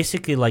 It's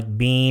basically like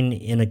being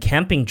in a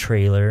camping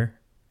trailer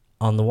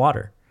on the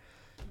water.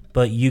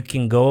 But you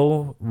can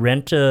go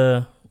rent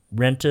a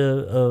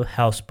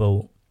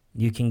houseboat.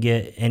 You can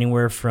get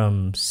anywhere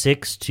from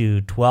 6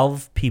 to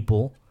 12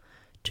 people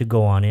to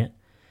go on it.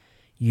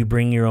 You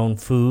bring your own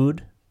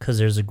food because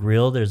there's a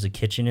grill, there's a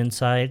kitchen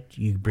inside.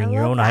 You bring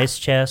your own ice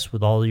chest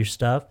with all your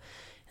stuff.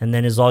 And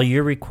then all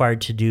you're required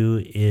to do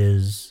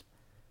is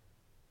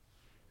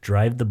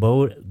drive the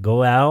boat,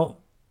 go out,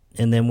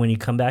 and then when you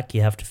come back,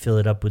 you have to fill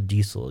it up with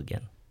diesel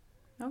again.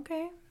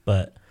 Okay.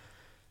 But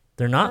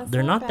they're not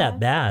that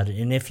bad.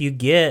 And if you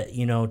get,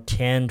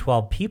 10,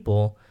 12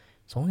 people,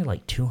 it's only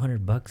like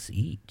 $200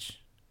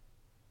 each.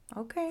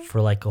 Okay.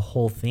 For like a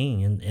whole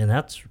thing, and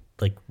that's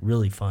like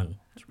really fun.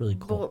 It's really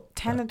cool. Well,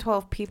 10 to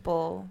 12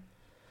 people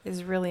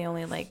is really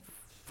only like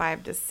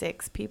 5 to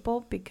 6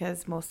 people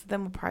because most of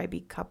them will probably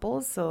be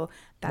couples. So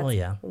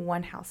that's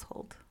one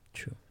household.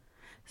 True.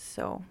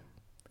 So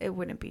it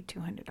wouldn't be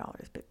 $200,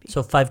 but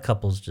so 5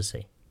 couples, just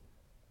say.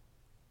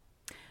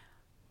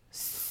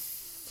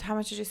 How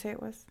much did you say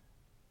it was?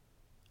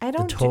 I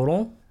don't. The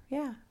total?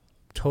 Yeah.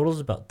 Total's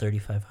about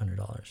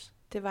 $3,500.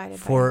 Divided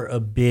for by, a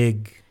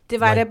big.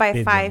 Divided like, by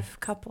big 5 one.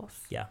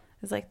 couples. Yeah.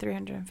 It's like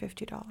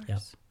 $350. Yeah.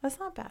 That's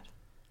not bad.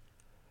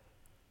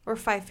 Or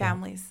 5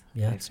 families.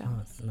 Yeah, 5 it's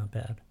families. not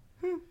bad.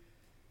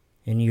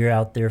 And you're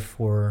out there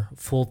for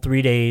full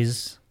 3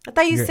 days. I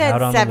thought you You're said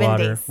out on 7 the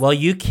water. days. Well,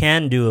 you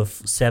can do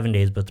 7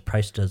 days, but the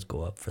price does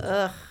go up for that.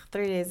 Ugh,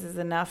 3 days is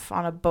enough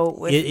on a boat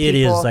with people. It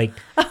is like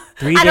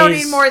 3 days. I don't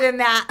need more than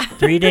that.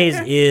 3 days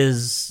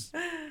is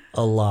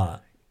a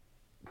lot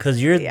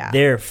because you're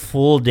there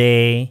full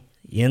day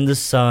in the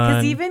sun.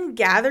 Because even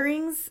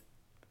gatherings,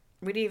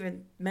 we didn't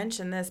even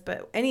mention this,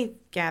 but any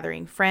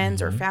gathering,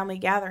 friends or family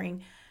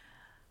gathering,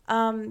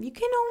 you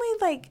can only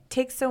like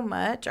take so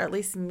much, or at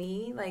least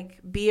me, like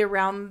be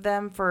around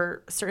them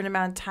for a certain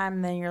amount of time,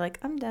 and then you're like,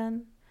 I'm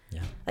done.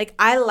 Yeah. Like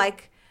I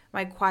like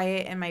my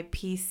quiet and my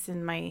peace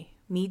and my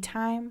me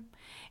time,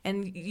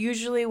 and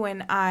usually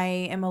when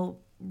I am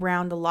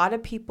around a lot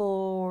of people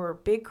or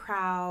big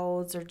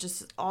crowds or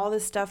just all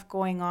this stuff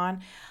going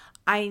on,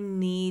 I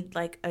need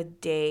like a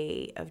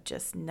day of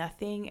just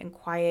nothing and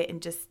quiet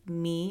and just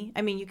me.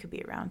 I mean, you could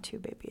be around too,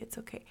 baby. It's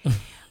okay.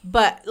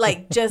 But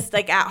like just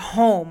like at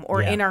home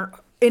or in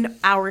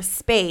our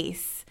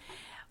space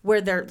where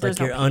there's like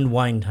no your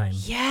unwind time.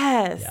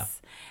 Yes. Yeah.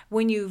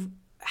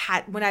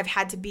 When I've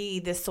had to be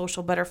this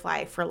social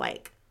butterfly for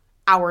like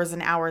hours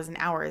and hours and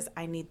hours,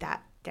 I need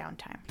that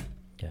downtime.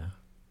 Yeah.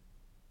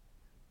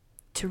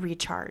 To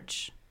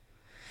recharge.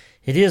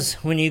 It is.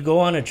 When you go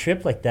on a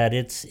trip like that,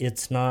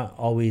 it's not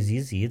always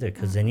easy either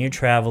because then you're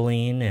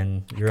traveling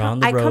and you're on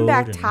the road. I come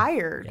back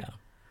tired.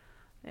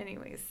 Yeah.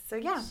 Anyways, so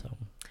yeah.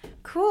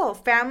 Cool.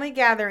 Family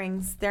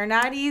gatherings. They're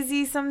not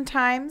easy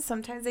sometimes.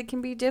 Sometimes they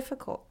can be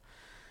difficult.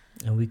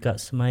 And we got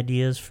some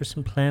ideas for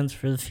some plans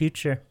for the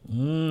future.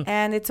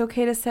 And it's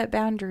okay to set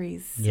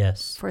boundaries.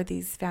 Yes. For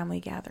these family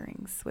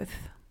gatherings with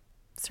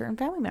certain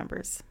family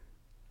members.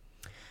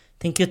 I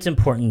think it's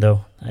important,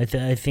 though. I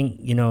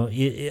think,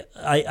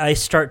 I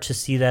start to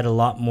see that a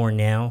lot more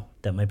now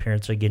that my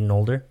parents are getting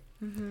older.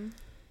 Mm-hmm.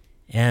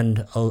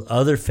 And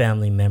other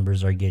family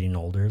members are getting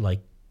older.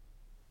 Like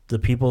the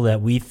people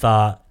that we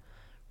thought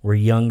were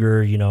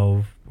younger,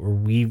 or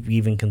we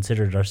even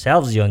considered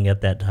ourselves young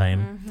at that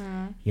time.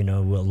 Mm-hmm.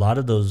 A lot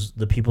of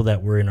the people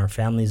that were in our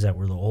families that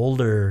were the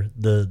older,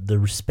 the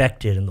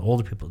respected and the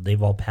older people,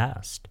 they've all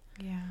passed.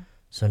 Yeah.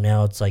 So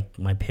now it's like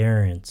my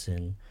parents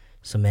and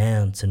some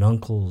aunts and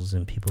uncles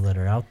and people that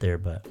are out there.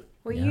 But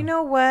you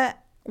know what?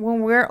 When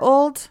we're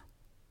old,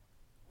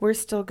 we're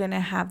still going to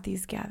have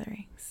these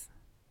gatherings.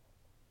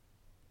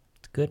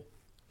 It's good.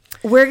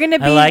 We're going to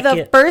be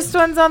the first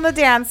ones on the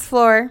dance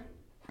floor.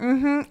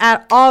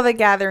 At all the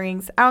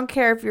gatherings. I don't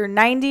care if you're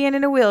 90 and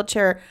in a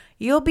wheelchair.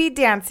 You'll be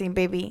dancing,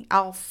 baby.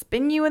 I'll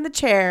spin you in the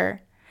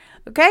chair.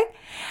 Okay?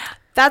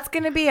 That's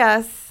going to be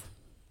us.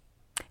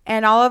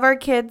 And all of our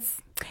kids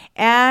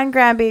and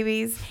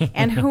grandbabies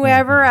and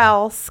whoever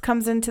else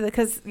comes into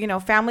because,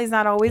 family's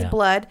not always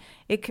blood.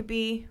 It could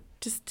be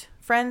just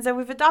friends that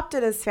we've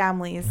adopted as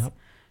families. Yep.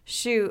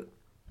 Shoot.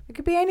 It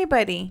could be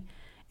anybody.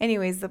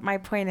 Anyways, my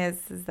point is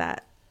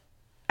that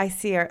I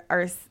see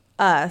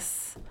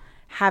us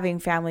having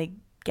family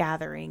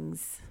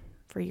gatherings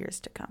for years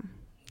to come.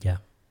 Yeah.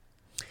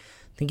 I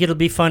think it'll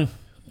be fun.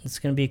 It's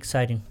going to be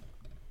exciting.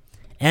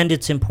 And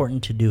it's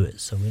important to do it.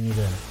 So we need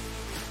to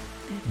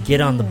get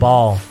on the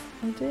ball.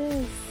 It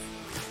is.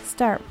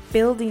 Start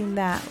building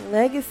that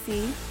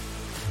legacy.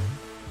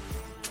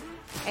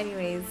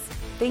 Anyways,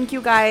 thank you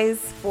guys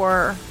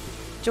for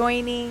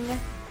joining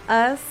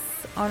us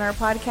on our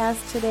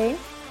podcast today.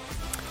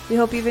 We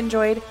hope you've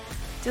enjoyed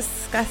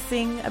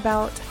discussing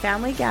about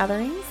family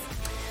gatherings.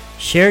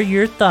 Share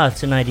your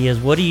thoughts and ideas.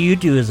 What do you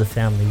do as a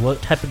family?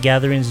 What type of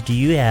gatherings do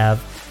you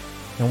have?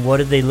 And what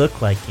do they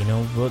look like?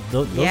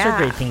 Those are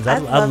great things.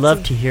 I'd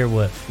love to hear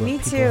what me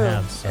people too.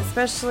 have. So.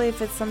 Especially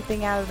if it's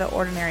something out of the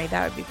ordinary.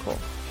 That would be cool.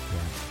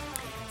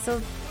 Yeah. So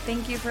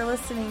thank you for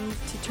listening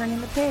to Turning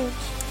the Page.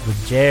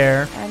 With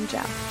Jer and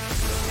Jeff.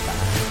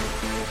 Bye.